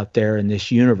coincidences out there in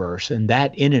this universe. And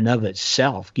that in and of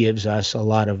itself gives us a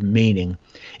lot of meaning.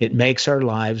 It makes our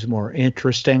lives more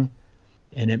interesting,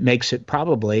 and it makes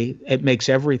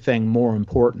everything more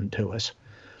important to us.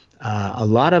 A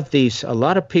lot of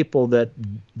people that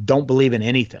don't believe in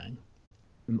anything,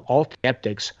 all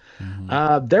skeptics,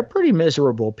 they're pretty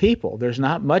miserable people. There's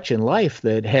not much in life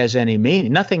that has any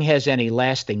meaning. Nothing has any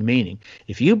lasting meaning.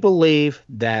 If you believe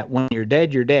that when you're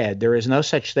dead, there is no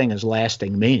such thing as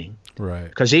lasting meaning. Right.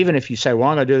 Because even if you say, well,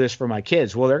 I'm going to do this for my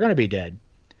kids, well, they're going to be dead.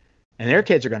 And their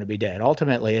kids are going to be dead.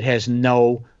 Ultimately, it has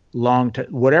no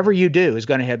whatever you do is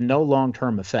going to have no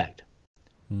long-term effect.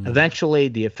 Eventually,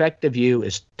 the effect of you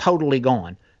is totally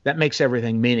gone. That makes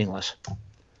everything meaningless.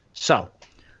 So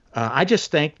I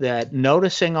just think that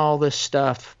noticing all this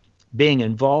stuff, being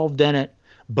involved in it,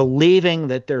 believing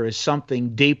that there is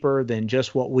something deeper than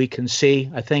just what we can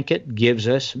see, I think it gives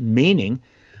us meaning.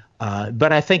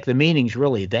 But I think the meaning's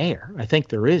really there. I think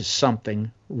there is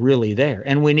something really there,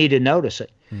 and we need to notice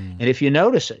it. And if you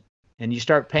notice it and you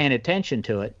start paying attention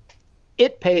to it,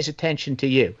 it pays attention to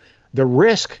you. The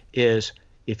risk is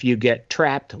if you get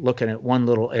trapped looking at one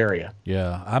little area.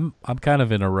 Yeah, I'm kind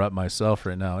of in a rut myself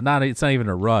right now. It's not even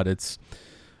a rut. It's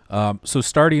so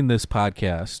starting this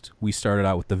podcast, we started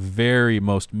out with the very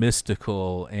most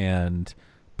mystical and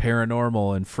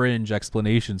paranormal and fringe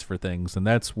explanations for things, and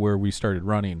that's where we started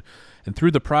running. And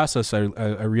through the process, I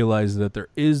realized that there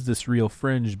is this real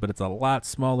fringe, but it's a lot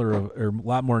smaller or a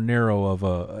lot more narrow of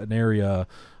an area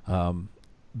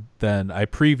than I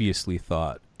previously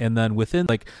thought. And then within,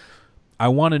 I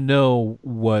want to know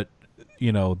what,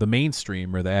 the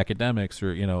mainstream or the academics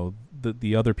or,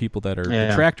 the other people that are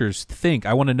detractors think.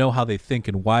 I want to know how they think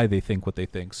and why they think what they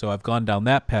think. So I've gone down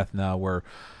that path now where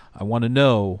I want to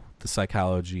know the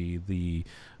psychology, the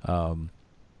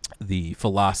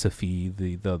philosophy,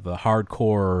 the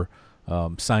hardcore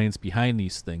science behind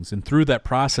these things. And through that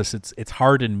process, it's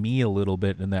hardened me a little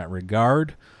bit in that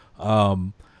regard.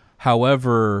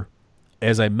 However,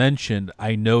 as I mentioned,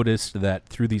 I noticed that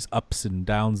through these ups and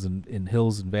downs and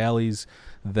hills and valleys,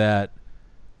 that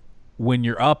when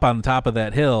you're up on top of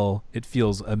that hill, it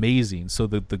feels amazing. So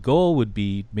the goal would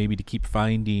be maybe to keep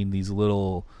finding these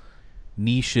little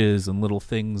niches and little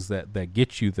things that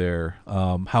get you there.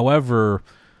 However,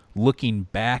 looking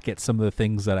back at some of the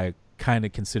things that I kind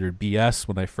of considered BS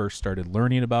when I first started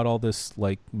learning about all this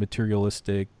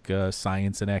materialistic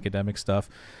science and academic stuff,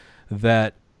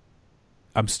 that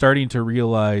I'm starting to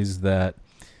realize that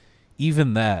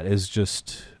even that is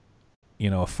just,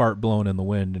 a fart blown in the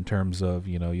wind in terms of,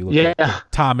 you look at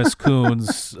Thomas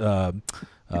Kuhn's,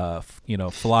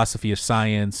 philosophy of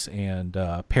science and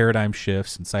paradigm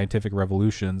shifts and scientific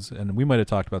revolutions. And we might have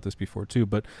talked about this before too,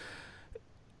 but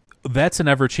that's an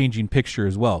ever-changing picture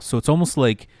as well. So it's almost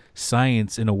like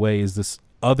science in a way is this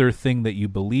other thing that you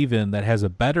believe in that has a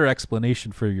better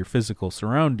explanation for your physical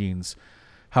surroundings.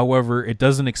 However, it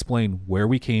doesn't explain where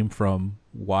we came from,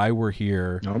 why we're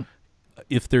here,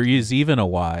 if there is even a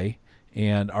why,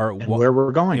 and where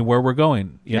we're going. And where we're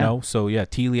going, you know? So,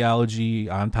 teleology,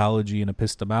 ontology, and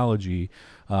epistemology.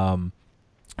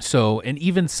 So, and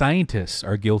even scientists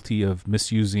are guilty of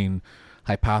misusing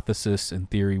hypothesis and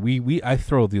theory. I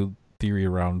throw the theory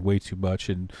around way too much,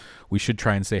 and we should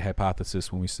try and say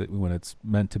hypothesis when it's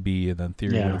meant to be, and then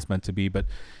theory when it's meant to be. But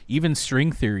even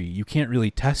string theory, you can't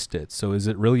really test it. So is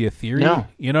it really a theory? No.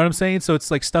 You know what I'm saying? So it's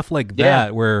like stuff like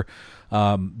that where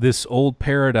this old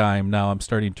paradigm, now I'm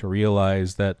starting to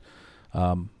realize that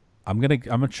I'm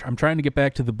trying to get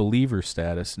back to the believer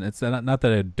status, and it's not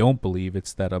that I don't believe,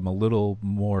 it's that I'm a little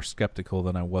more skeptical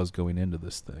than I was going into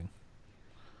this thing.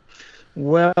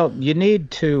 Well, you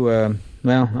need to.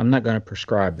 I'm not going to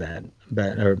prescribe that,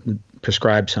 or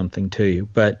prescribe something to you.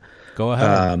 But go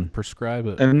ahead, prescribe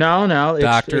it. No,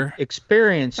 doctor.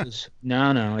 Experiences.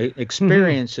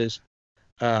 Experiences.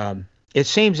 It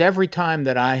seems every time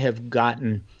that I have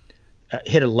gotten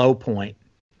hit a low point,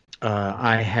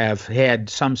 I have had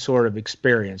some sort of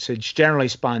experience. It's generally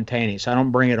spontaneous. I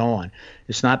don't bring it on.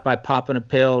 It's not by popping a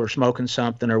pill or smoking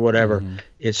something or whatever. Mm-hmm.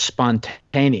 It's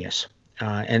spontaneous,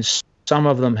 and some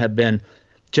of them have been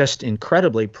just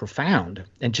incredibly profound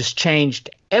and just changed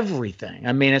everything.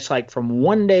 I mean, it's like from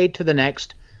one day to the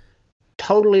next,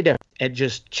 totally different. It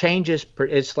just changes.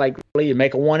 It's like you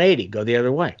make a 180, go the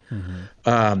other way.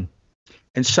 Mm-hmm.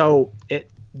 And so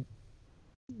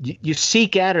you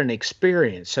seek out an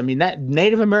experience. I mean, that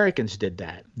Native Americans did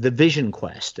that. The Vision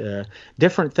Quest,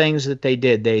 different things that they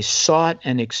did. They sought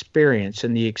an experience,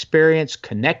 and the experience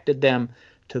connected them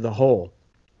to the whole.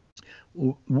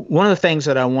 One of the things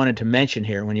that I wanted to mention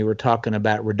here, when you were talking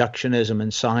about reductionism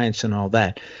and science and all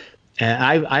that,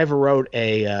 I've wrote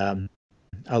a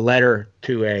letter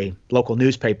to a local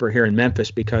newspaper here in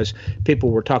Memphis because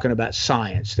people were talking about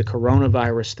science, the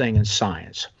coronavirus thing, and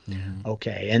science. Mm-hmm.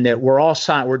 Okay, and that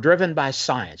we're driven by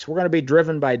science. We're going to be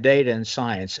driven by data and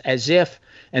science,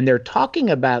 and they're talking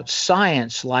about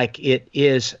science like it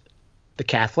is the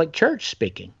Catholic Church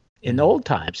speaking in the old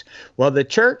times. Well, the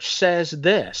church says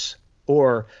this,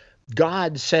 or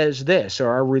God says this, or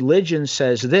our religion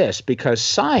says this, because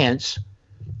science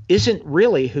isn't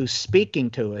really who's speaking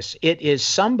to us. It is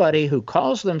somebody who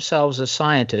calls themselves a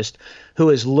scientist who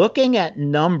is looking at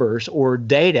numbers or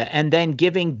data and then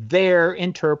giving their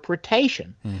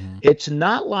interpretation. Mm-hmm. It's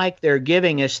not like they're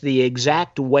giving us the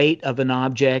exact weight of an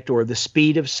object or the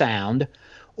speed of sound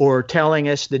or telling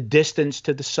us the distance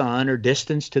to the sun or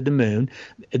distance to the moon.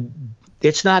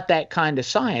 It's not that kind of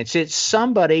science. It's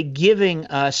somebody giving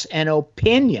us an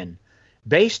opinion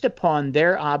based upon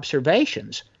their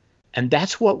observations. And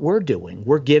that's what we're doing.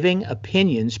 We're giving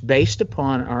opinions based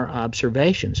upon our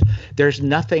observations. There's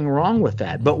nothing wrong with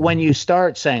that. But when you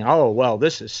start saying, oh, well,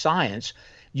 this is science,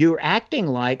 you're acting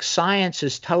like science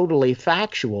is totally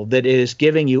factual, that it is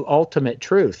giving you ultimate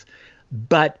truth.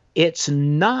 But it's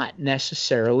not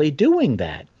necessarily doing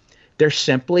that. They're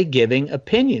simply giving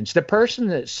opinions. The person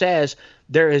that says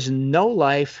there is no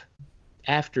life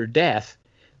after death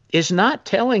is not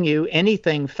telling you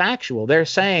anything factual. They're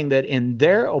saying that in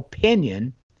their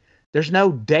opinion, there's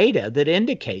no data that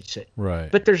indicates it.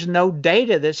 Right. But there's no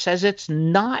data that says it's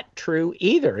not true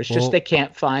either. It's just they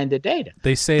can't find the data.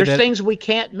 They say there's that things we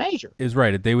can't measure. Is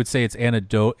right. They would say it's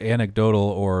anecdotal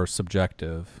or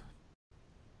subjective.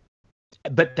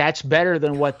 But that's better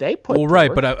than what they put. Well,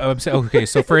 right. But I'm saying, okay,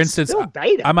 so for instance,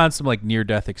 data. I'm on some like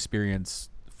near-death experience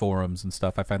forums and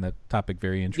stuff. I find that topic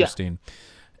very interesting. Yeah.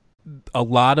 A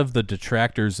lot of the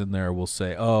detractors in there will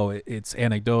say, "Oh, it's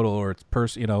anecdotal or it's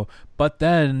But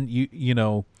then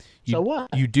so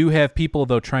what? You do have people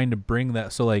though trying to bring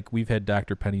that. So like we've had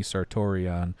Dr. Penny Sartori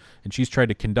on, and she's tried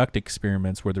to conduct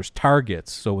experiments where there's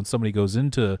targets. So when somebody goes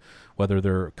into whether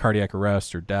they're cardiac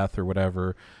arrest or death or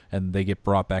whatever, and they get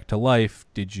brought back to life,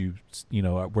 did you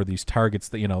were these targets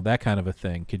that that kind of a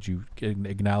thing? Could you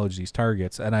acknowledge these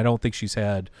targets? And I don't think she's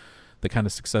had the kind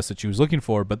of success that she was looking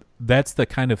for, but that's the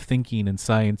kind of thinking in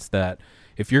science that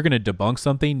if you're going to debunk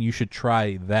something, you should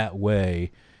try that way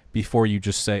before you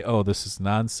just say, oh, this is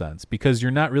nonsense, because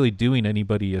you're not really doing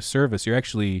anybody a service. You're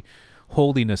actually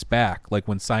holding us back. Like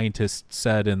when scientists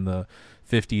said in the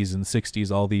 50s and 60s,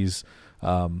 all these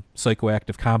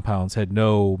psychoactive compounds had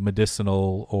no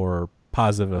medicinal or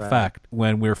positive effect,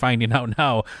 when we're finding out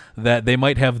now that they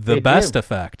might have the best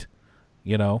effect.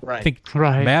 I think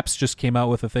MAPS just came out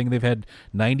with a thing. They've had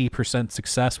 90%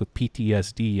 success with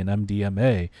PTSD and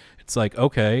MDMA. It's like,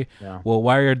 okay, well,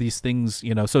 why are these things,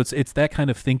 so it's that kind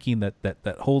of thinking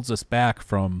that holds us back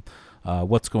from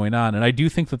what's going on. And I do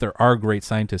think that there are great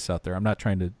scientists out there. I'm not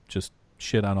trying to just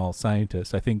shit on all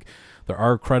scientists. I think there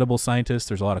are credible scientists.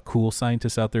 There's a lot of cool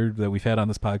scientists out there that we've had on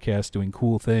this podcast doing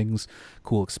cool things,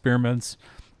 cool experiments.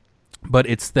 But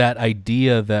it's that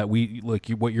idea that we, like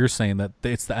what you're saying, that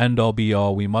it's the end all be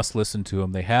all. We must listen to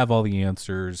them. They have all the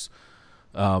answers.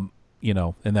 And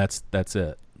that's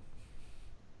it.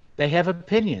 They have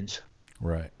opinions.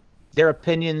 Right. Their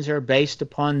opinions are based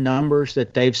upon numbers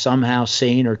that they've somehow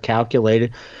seen or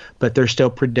calculated, but they're still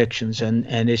predictions, and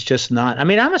it's just not. I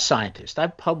mean, I'm a scientist.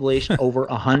 I've published over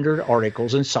 100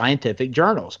 articles in scientific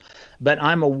journals, but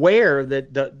I'm aware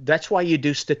that that's why you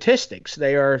do statistics.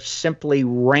 They are simply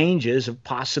ranges of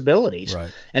possibilities,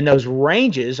 Right. and those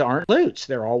ranges aren't absolutes.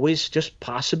 They're always just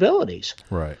possibilities.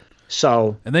 Right.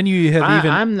 So, and then you have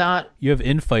you have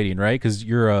infighting, right? Because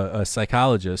you're a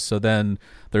psychologist. So then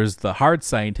there's the hard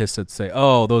scientists that say,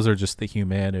 oh, those are just the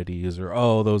humanities, or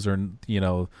oh, those are,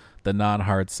 the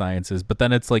non-hard sciences. But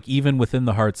then it's like, even within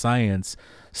the hard science,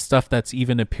 stuff that's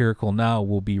even empirical now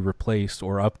will be replaced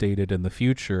or updated in the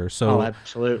future. So,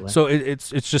 absolutely. So it's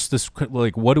just this,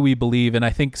 like, what do we believe? And I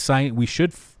think we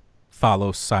should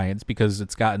follow science because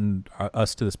it's gotten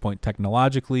us to this point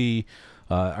technologically.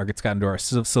 It's gotten to our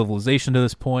civilization to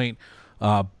this point,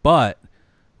 but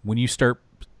when you start,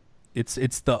 it's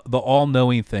the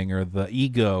all-knowing thing, or the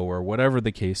ego, or whatever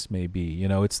the case may be.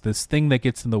 It's this thing that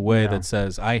gets in the way that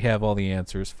says, I have all the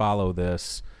answers, follow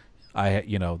this.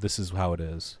 This is how it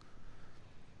is.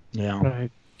 Yeah.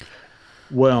 Right.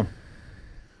 Well,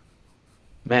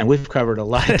 man, we've covered a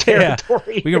lot of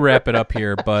territory. We can wrap it up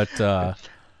here, but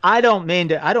I don't mean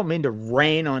to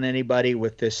rain on anybody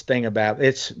with this thing about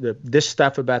this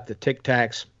stuff about the Tic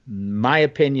Tacs. My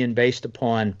opinion, based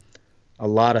upon a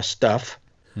lot of stuff.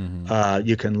 Mm-hmm.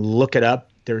 You can look it up.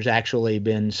 There's actually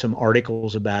been some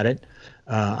articles about it.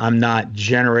 I'm not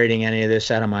generating any of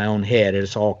this out of my own head.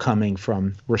 It's all coming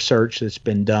from research that's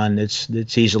been done.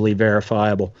 It's easily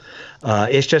verifiable.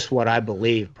 It's just what I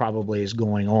believe probably is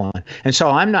going on. And so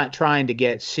I'm not trying to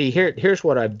here's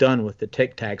what I've done with the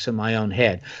Tic Tacs in my own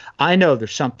head. I know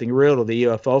there's something real to the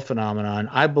UFO phenomenon.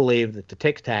 I believe that the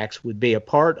Tic Tacs would be a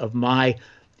part of my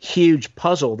huge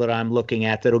puzzle that I'm looking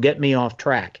at that'll get me off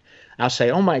track. I'll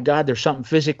say, oh my God, there's something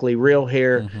physically real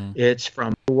here. Mm-hmm. It's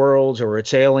from worlds, or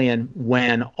it's alien,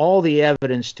 when all the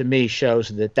evidence to me shows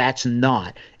that that's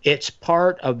not. It's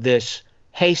part of this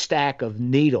haystack of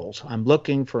needles. I'm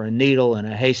looking for a needle in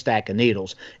a haystack of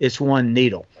needles. It's one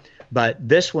needle. But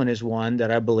this one is one that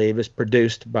I believe is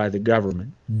produced by the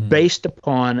government, based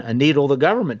upon a needle the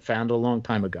government found a long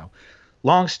time ago.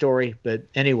 Long story, but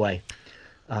anyway,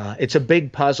 it's a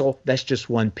big puzzle. That's just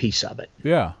one piece of it.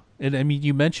 Yeah. And I mean,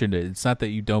 you mentioned it. It's not that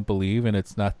you don't believe, and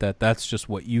it's not that that's just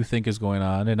what you think is going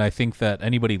on. And I think that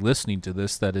anybody listening to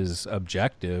this that is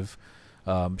objective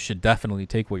should definitely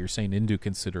take what you're saying into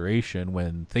consideration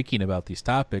when thinking about these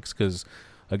topics. Because,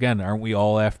 again, aren't we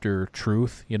all after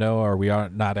truth? Are we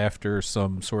not after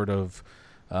some sort of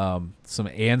some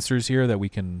answers here that we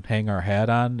can hang our hat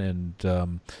on?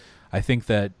 And I think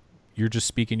that you're just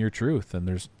speaking your truth,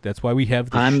 and that's why we have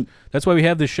that's why we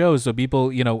have the shows, so people,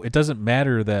 it doesn't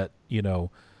matter that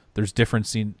there's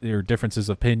differences of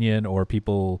opinion, or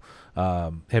people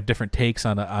have different takes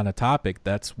on a topic.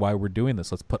 That's why we're doing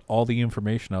this. Let's put all the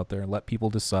information out there and let people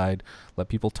decide, let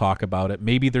people talk about it.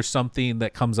 Maybe there's something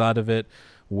that comes out of it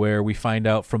where we find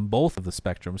out from both of the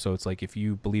spectrum. So it's like, if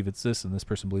you believe it's this and this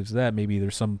person believes that, maybe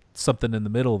there's something in the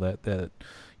middle that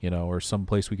or some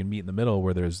place we can meet in the middle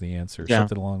where there's the answer,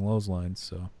 something along those lines.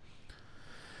 So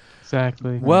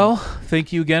exactly. Well,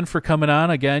 thank you again for coming on.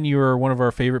 Again, you are one of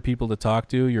our favorite people to talk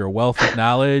to. You're a wealth of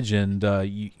knowledge, and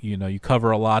you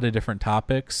cover a lot of different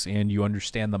topics, and you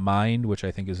understand the mind, which I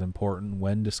think is important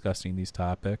when discussing these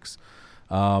topics.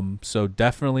 So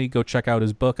definitely go check out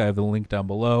his book. I have the link down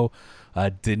below.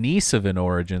 Denisovan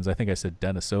Origins. I think I said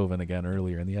Denisovan again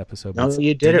earlier in the episode. No,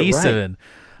 you did Denisovan.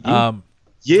 It right.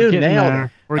 You nailed it.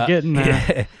 We're getting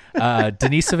there.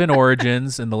 Denisovan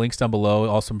Origins, and the link's down below.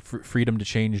 Also,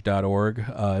 freedomtochange.org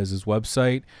is his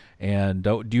website. And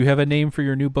do you have a name for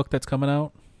your new book that's coming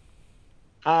out?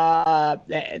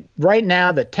 Right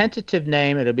now, the tentative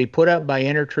name, it'll be put up by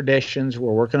Inner Traditions.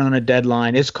 We're working on a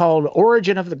deadline. It's called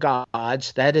Origin of the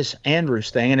Gods. That is Andrew's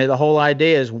thing. And the whole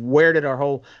idea is, where did our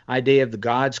whole idea of the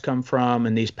gods come from,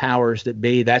 and these powers that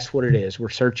be? That's what it is. We're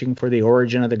searching for the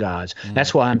origin of the gods.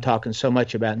 That's why I'm talking so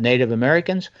much about Native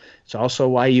Americans. It's also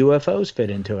why UFOs fit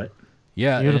into it.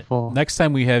 Yeah, beautiful. Next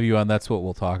time we have you on, that's what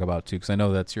we'll talk about too, because I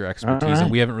know that's your expertise, right. And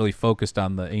we haven't really focused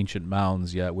on the ancient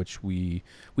mounds yet, which we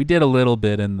did a little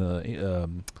bit in the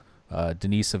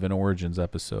Denisovan Origins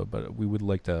episode, but we would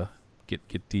like to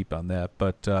get deep on that.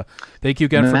 But thank you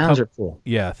again for mounds are cool.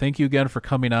 Yeah, thank you again for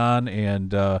coming on,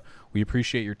 and we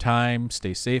appreciate your time.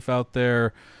 Stay safe out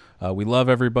there. We love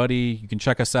everybody. You can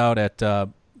check us out at.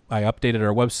 I updated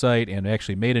our website and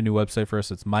actually made a new website for us.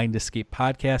 It's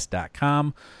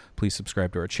mindescapepodcast.com. Please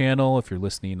subscribe to our channel. If you're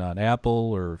listening on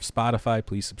Apple or Spotify,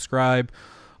 please subscribe.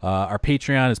 Our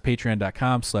Patreon is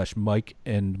patreon.com/Mike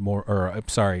and more, or I'm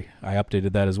sorry, I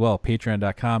updated that as well.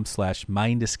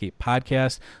 Patreon.com/Mind Escape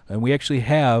Podcast. And we actually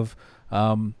have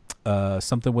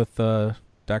something with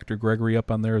Dr. Gregory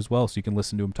up on there as well, so you can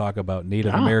listen to him talk about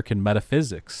Native American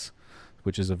metaphysics,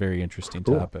 which is a very interesting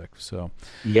topic. So,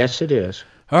 yes, it is.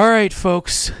 All right,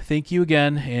 folks. Thank you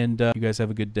again, and you guys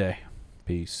have a good day.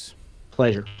 Peace.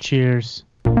 Pleasure. Cheers.